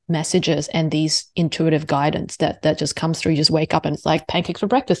messages and these intuitive guidance that just comes through. You just wake up and it's like pancakes for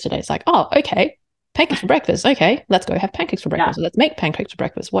breakfast today. It's like, oh, okay, pancakes for breakfast. Okay, let's go have pancakes for breakfast. Let's make pancakes for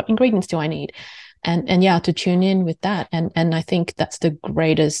breakfast. What ingredients do I need? And yeah, to tune in with that. And I think that's the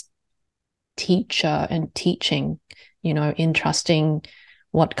greatest teacher and teaching, in trusting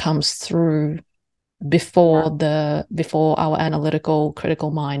what comes through before our analytical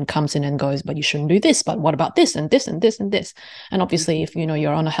critical mind comes in and goes, but you shouldn't do this, but what about this and this and this and this. And obviously if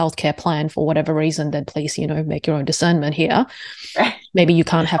you're on a healthcare plan for whatever reason, then please make your own discernment here. Right. Maybe you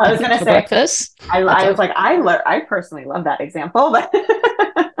can't have pancakes for breakfast. I was like, I personally love that example, but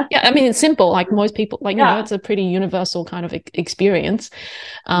yeah, I mean it's simple, like most people, like it's a pretty universal kind of experience.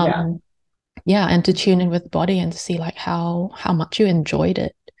 And to tune in with body and to see like how much you enjoyed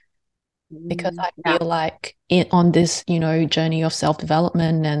it. Because I feel like on this, journey of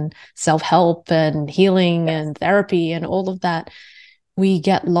self-development and self-help and healing and therapy and all of that, we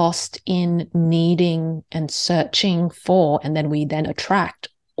get lost in needing and searching for, and then we then attract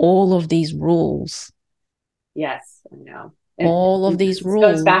all of these rules. Yes, I know. All of these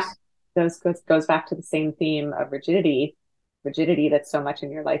rules. Goes back to the same theme of rigidity that's so much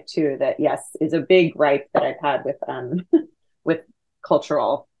in your life too, that yes, is a big gripe that I've had with with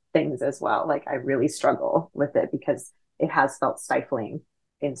cultural things as well. Like I really struggle with it because it has felt stifling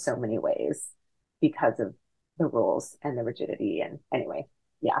in so many ways because of the rules and the rigidity. And anyway,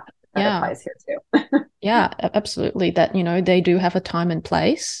 that applies here too. Yeah, absolutely. That, they do have a time and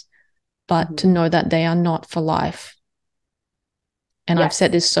place, but to know that they are not for life. And I've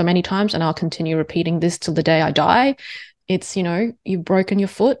said this so many times and I'll continue repeating this till the day I die. It's, you've broken your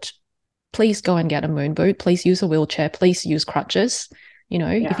foot. Please go and get a moon boot. Please use a wheelchair. Please use crutches.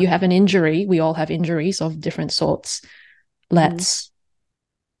 If you have an injury, we all have injuries of different sorts. Let's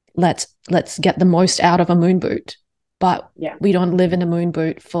get the most out of a moon boot. But we don't live in a moon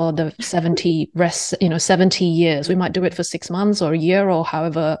boot for the 70 years. We might do it for 6 months or a year or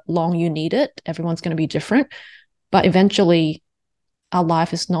however long you need it. Everyone's going to be different. But eventually our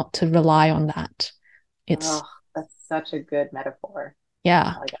life is not to rely on that. It's that's such a good metaphor.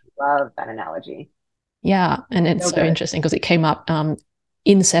 Yeah. I love that analogy. Yeah. And it's so interesting because it came up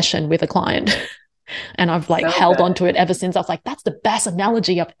in session with a client and I've held on to it ever since. I was like, that's the best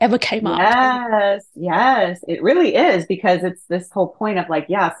analogy I've ever came up. Yes, it really is, because it's this whole point of like,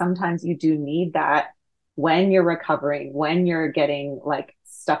 sometimes you do need that when you're recovering, when you're getting like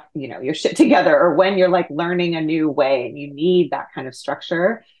stuff, your shit together, or when you're like learning a new way, and you need that kind of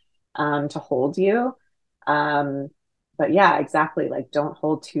structure to hold you. But exactly. Like don't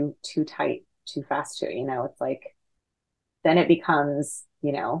hold too tight, too fast too, it's like, then it becomes,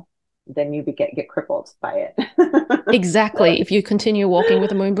 then you get crippled by it. Exactly. If you continue walking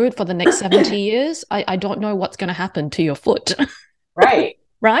with a moon boot for the next 70 years, I don't know what's going to happen to your foot. Right.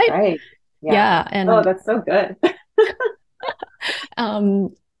 Right. Yeah. And that's so good.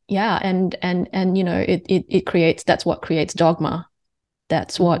 And it creates, that's what creates dogma,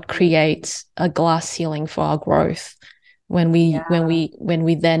 That's what creates a glass ceiling for our growth. When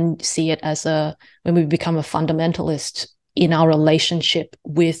we then see it as when we become a fundamentalist in our relationship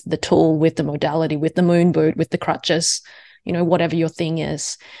with the tool, with the modality, with the moon boot, with the crutches, whatever your thing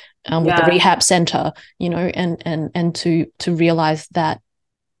is, with the rehab center, and to realize that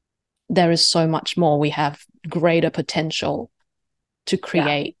there is so much more. We have greater potential to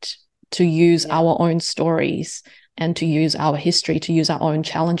create, to use our own stories and to use our history, to use our own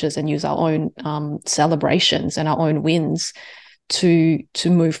challenges and use our own celebrations and our own wins to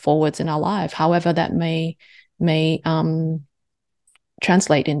move forwards in our life. However that may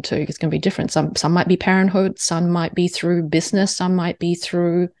translate into, it's going to be different. Some might be parenthood, some might be through business, some might be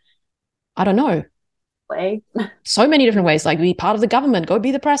through, I don't know, so many different ways, like be part of the government, go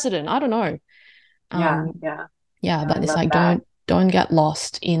be the president, I don't know. But it's like, don't get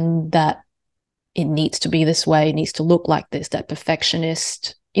lost in that it needs to be this way, it needs to look like this, that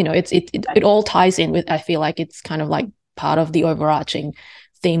perfectionist, it all ties in with, I feel like it's kind of like part of the overarching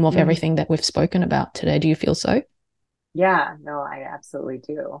theme of everything that we've spoken about today. Do you feel so? Yeah, no, I absolutely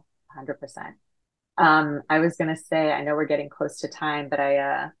do. 100%. I was going to say, I know we're getting close to time, but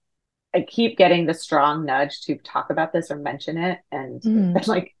I keep getting the strong nudge to talk about this or mention it. And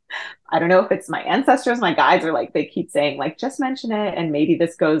like, I don't know if it's my ancestors, my guides, or like, they keep saying like, just mention it. And maybe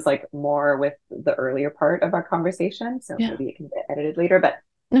this goes like more with the earlier part of our conversation. So maybe it can get edited later, but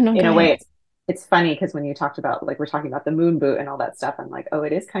in a way, it's funny because when you talked about, like, we're talking about the moon boot and all that stuff, I'm like, oh,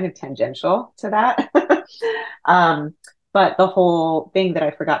 it is kind of tangential to that. But the whole thing that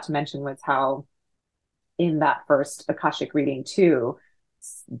I forgot to mention was how in that first Akashic reading too,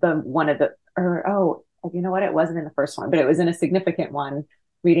 you know what? It wasn't in the first one, but it was in a significant one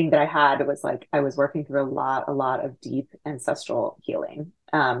reading that I had. It was like, I was working through a lot of deep ancestral healing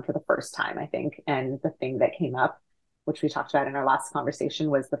for the first time, I think. And the thing that came up, which we talked about in our last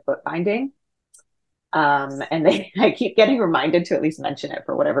conversation, was the foot binding. And I keep getting reminded to at least mention it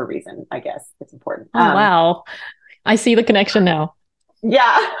for whatever reason. I guess it's important. Wow. I see the connection now. Yeah.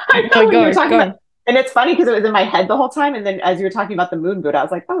 I know when you were talking about, and it's funny because it was in my head the whole time. And then as you were talking about the moon boot, I was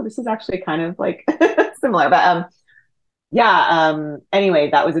like, oh, this is actually kind of like similar. But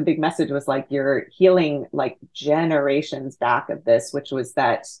anyway, that was a big message, was like, you're healing like generations back of this, which was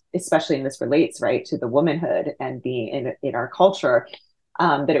that, especially, and this relates right to the womanhood and being in our culture,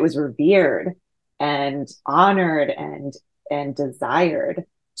 that it was revered and honored and desired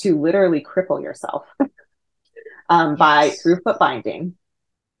to literally cripple yourself by through foot binding,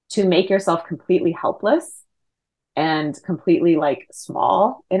 to make yourself completely helpless and completely like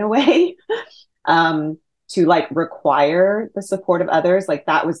small in a way, to like require the support of others. Like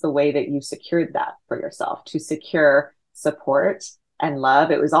that was the way that you secured that for yourself, to secure support and love.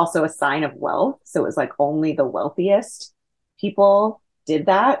 It was also a sign of wealth. So it was like only the wealthiest people did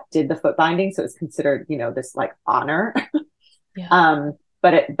the foot binding. So it's considered, this like honor.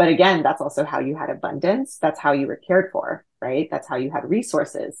 But again, that's also how you had abundance. That's how you were cared for, right? That's how you had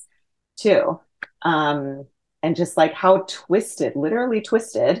resources too. And just like how twisted, literally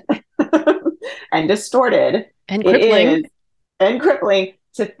twisted and distorted and crippling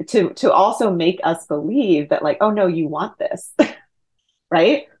to also make us believe that like, oh no, you want this,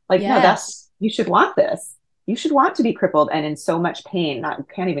 right? Like, no, you should want this. You should want to be crippled and in so much pain.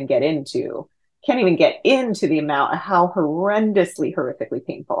 Can't even get into the amount of how horrifically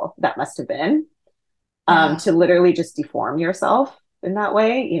painful that must have been, to literally just deform yourself in that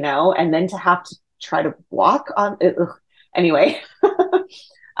way, and then to have to try to walk on it. Anyway,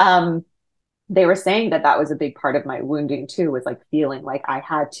 they were saying that was a big part of my wounding too, was like feeling like I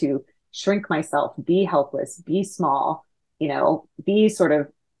had to shrink myself, be helpless, be small, be sort of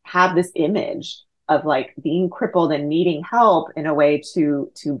have this image of like being crippled and needing help in a way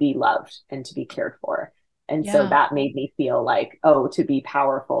to be loved and to be cared for. And so that made me feel like, oh, to be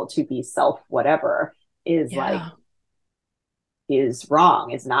powerful, to be self whatever is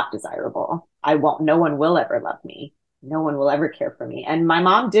wrong, is not desirable. No one will ever love me. No one will ever care for me. And my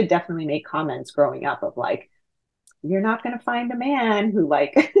mom did definitely make comments growing up of like, you're not going to find a man who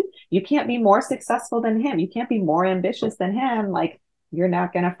like, you can't be more successful than him. You can't be more ambitious than him. Like, you're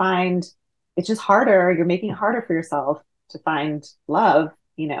not going to find, it's just harder. You're making it harder for yourself to find love,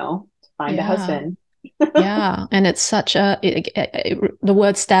 to find a husband. And it's such the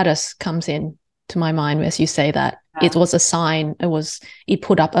word status comes in to my mind as you say that. It was a sign. It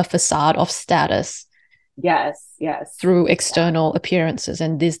put up a facade of status. Yes. Through external appearances.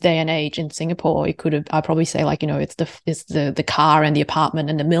 And this day and age in Singapore, I'd probably say like, it's the car and the apartment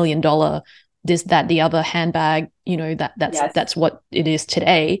and the $1 million, this, that, the other handbag, that's what it is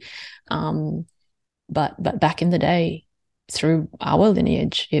today. But back in the day, through our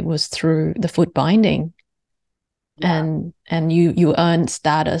lineage. It was through the foot binding, Yeah. and you earn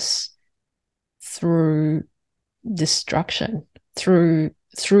status through destruction, through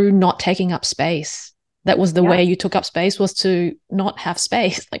not taking up space. That was the Yeah. way you took up space, was to not have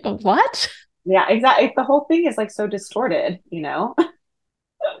space. Like, what? Yeah, exactly. The whole thing is like so distorted,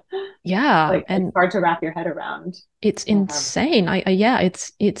 Yeah, like it's and hard to wrap your head around. it's Um, insane. Yeah,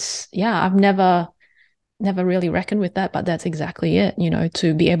 it's yeah, I've never really reckoned with that, but that's exactly it,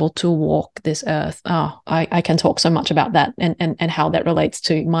 to be able to walk this earth. I can talk so much about that, and how that relates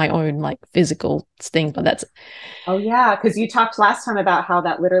to my own like physical things, but that's oh yeah, because you talked last time about how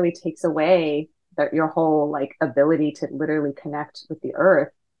that literally takes away your whole like ability to literally connect with the earth,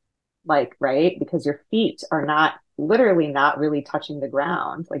 like, right? Because your feet are not literally not really touching the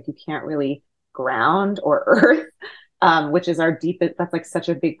ground. Like you can't really ground or earth, which is our deepest, that's like such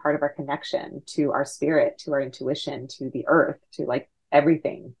a big part of our connection to our spirit, to our intuition, to the earth, to like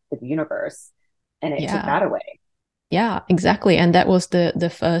everything, the universe. And it took yeah. that away. Yeah, exactly. And that was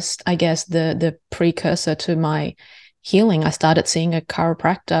the first, I guess, the precursor to my healing. I started seeing a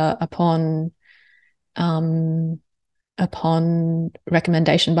chiropractor um upon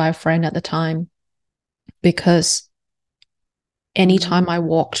recommendation by a friend at the time, because Mm-hmm. anytime I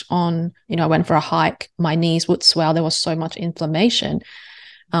walked on, I went for a hike, my knees would swell. There was so much inflammation.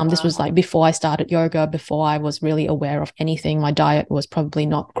 This was Wow. like before I started yoga, before I was really aware of anything. My diet was probably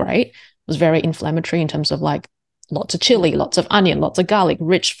not great. It was very inflammatory in terms of like lots of chili, Mm-hmm. lots of onion, lots of garlic,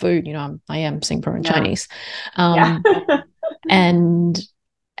 rich food. I am Singaporean Yeah. Chinese. Yeah. Um, and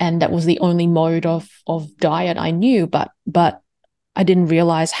and that was the only mode of diet I knew. But I didn't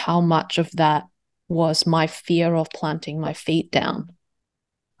realize how much of that was my fear of planting my feet down.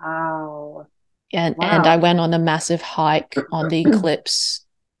 Wow. And Wow. I went on a massive hike on the eclipse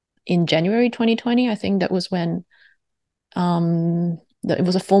in January 2020. I think that was when it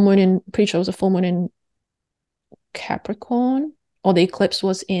was a full moon in, pretty sure it was a full moon in Capricorn, or the eclipse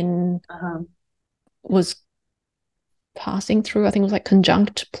Uh-huh. was passing through. I think it was like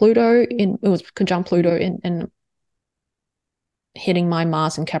conjunct Pluto it was conjunct Pluto in hitting my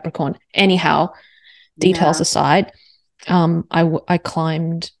Mars in Capricorn. Anyhow, details Yeah. aside,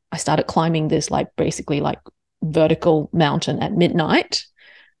 I started climbing this like basically like vertical mountain at midnight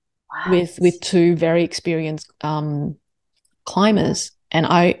with What? two very experienced Yeah. climbers, and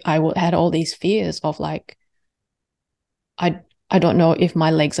I had all these fears of like, I I don't know if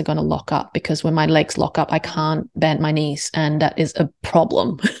my legs are going to lock up, because when my legs lock up I can't bend my knees, and that is a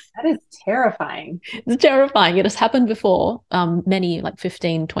problem. That is terrifying. It's terrifying. It has happened before, many like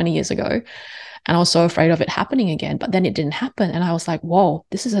 15, 20 years ago, and I was so afraid of it happening again, but then it didn't happen, and I was like, whoa,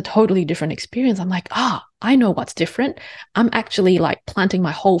 this is a totally different experience. I'm like, I know what's different. I'm actually like planting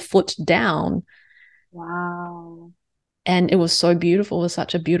my whole foot down. Wow. And it was so beautiful. It was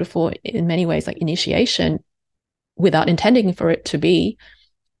such a beautiful, in many ways, like initiation without intending for it to be.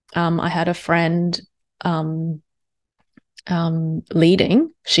 I had a friend um,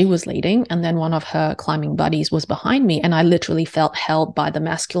 leading. She was leading, and then one of her climbing buddies was behind me, and I literally felt held by the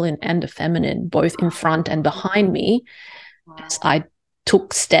masculine and the feminine, both in front and behind me, as Wow. I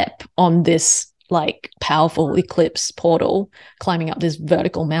took step on this like powerful eclipse portal, climbing up this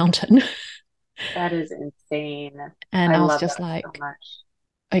vertical mountain. That is insane. And I I was love just that so like, much.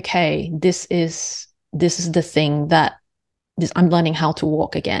 okay, this is the thing that I'm learning how to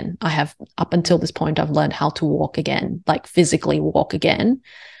walk again. I have, up until this point, I've learned how to walk again, like physically walk again.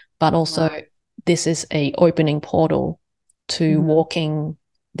 But also, Wow. this is a opening portal to Mm-hmm. walking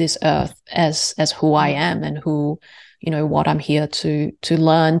this earth as who I Oh am, and who, what I'm here to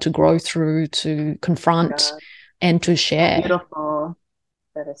learn, to grow through, to my confront, God. and to So share. beautiful.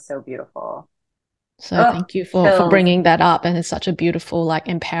 That is so beautiful. So Oh, thank you for chills. bringing that up, and it's such a beautiful, like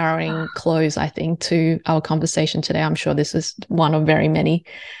empowering close, I think, to our conversation today. I'm sure this is one of very many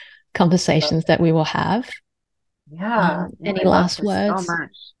conversations that we will have. Yeah. No, Any I love last her so words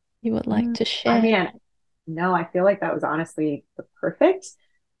much. you would like to I share? mean, no, I feel like that was honestly the perfect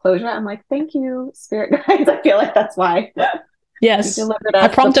closure. I'm like, thank you, spirit guides. I feel like that's why you Yes, delivered I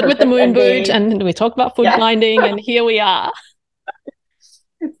us the prompted with the perfect moon boot, ending. and we talked about foot Yes. binding, and here we are.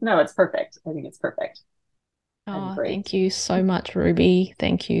 No, it's perfect. I think it's perfect and Oh, great. thank you so much, Ruby.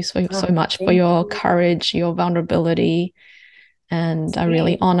 Thank you so Oh, much for thank your you. courage, your vulnerability, and I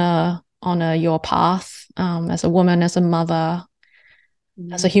really Same. honor your path, as a woman, as a mother,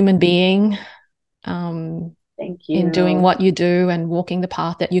 as a Mm, human being, um, thank in doing you. what you do and walking the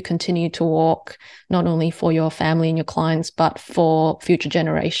path that you continue to walk, not only for your family and your clients, but for future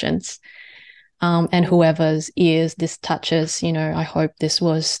generations. And Thank whoever's ears this touches, I hope this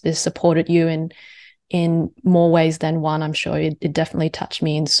supported you in more ways than one. I'm sure it definitely touched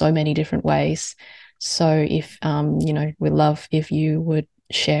me in so many different ways. So if, we love if you would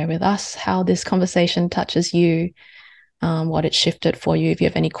share with us how this conversation touches you, what it shifted for you. If you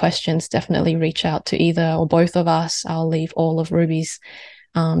have any questions, definitely reach out to either or both of us. I'll leave all of Ruby's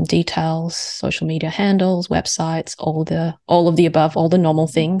details, social media handles, websites, all of the above, all the normal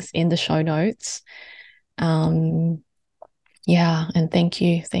things in the show notes. And thank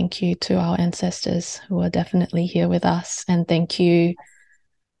you to our ancestors who are definitely here with us, and thank you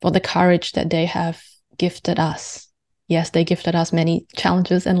for the courage that they have gifted us. Yes, they gifted us many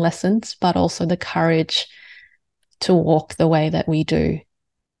challenges and lessons, but also the courage to walk the way that we do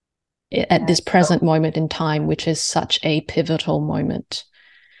at this present moment in time, which is such a pivotal moment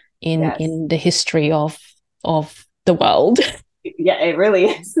in the history of the world. Yeah, it really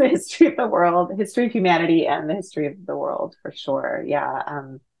is the history of the world, the history of humanity, and the history of the world, for sure. Yeah,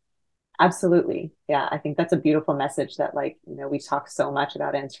 absolutely. Yeah, I think that's a beautiful message that, like, we talk so much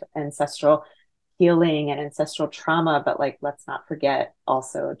about ancestral healing and ancestral trauma, but like, let's not forget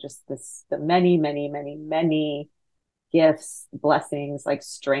also just the many, many, many, many gifts, blessings, like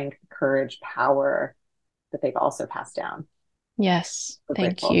strength, courage, power that they've also passed down. Yes. So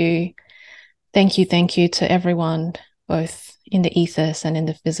thank grateful. you. Thank you to everyone, both in the ethos and in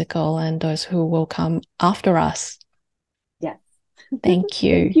the physical, and those who will come after us. Yes. Thank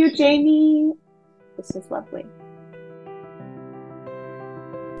you. Thank you, Jamie. This was lovely.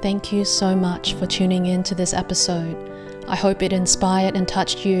 Thank you so much for tuning in to this episode. I hope it inspired and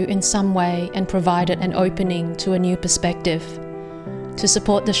touched you in some way and provided an opening to a new perspective. To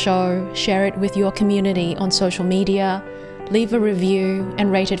support the show, share it with your community on social media, leave a review,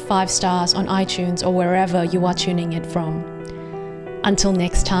 and rate it 5 stars on iTunes or wherever you are tuning it from. Until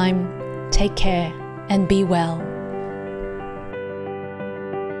next time, take care and be well.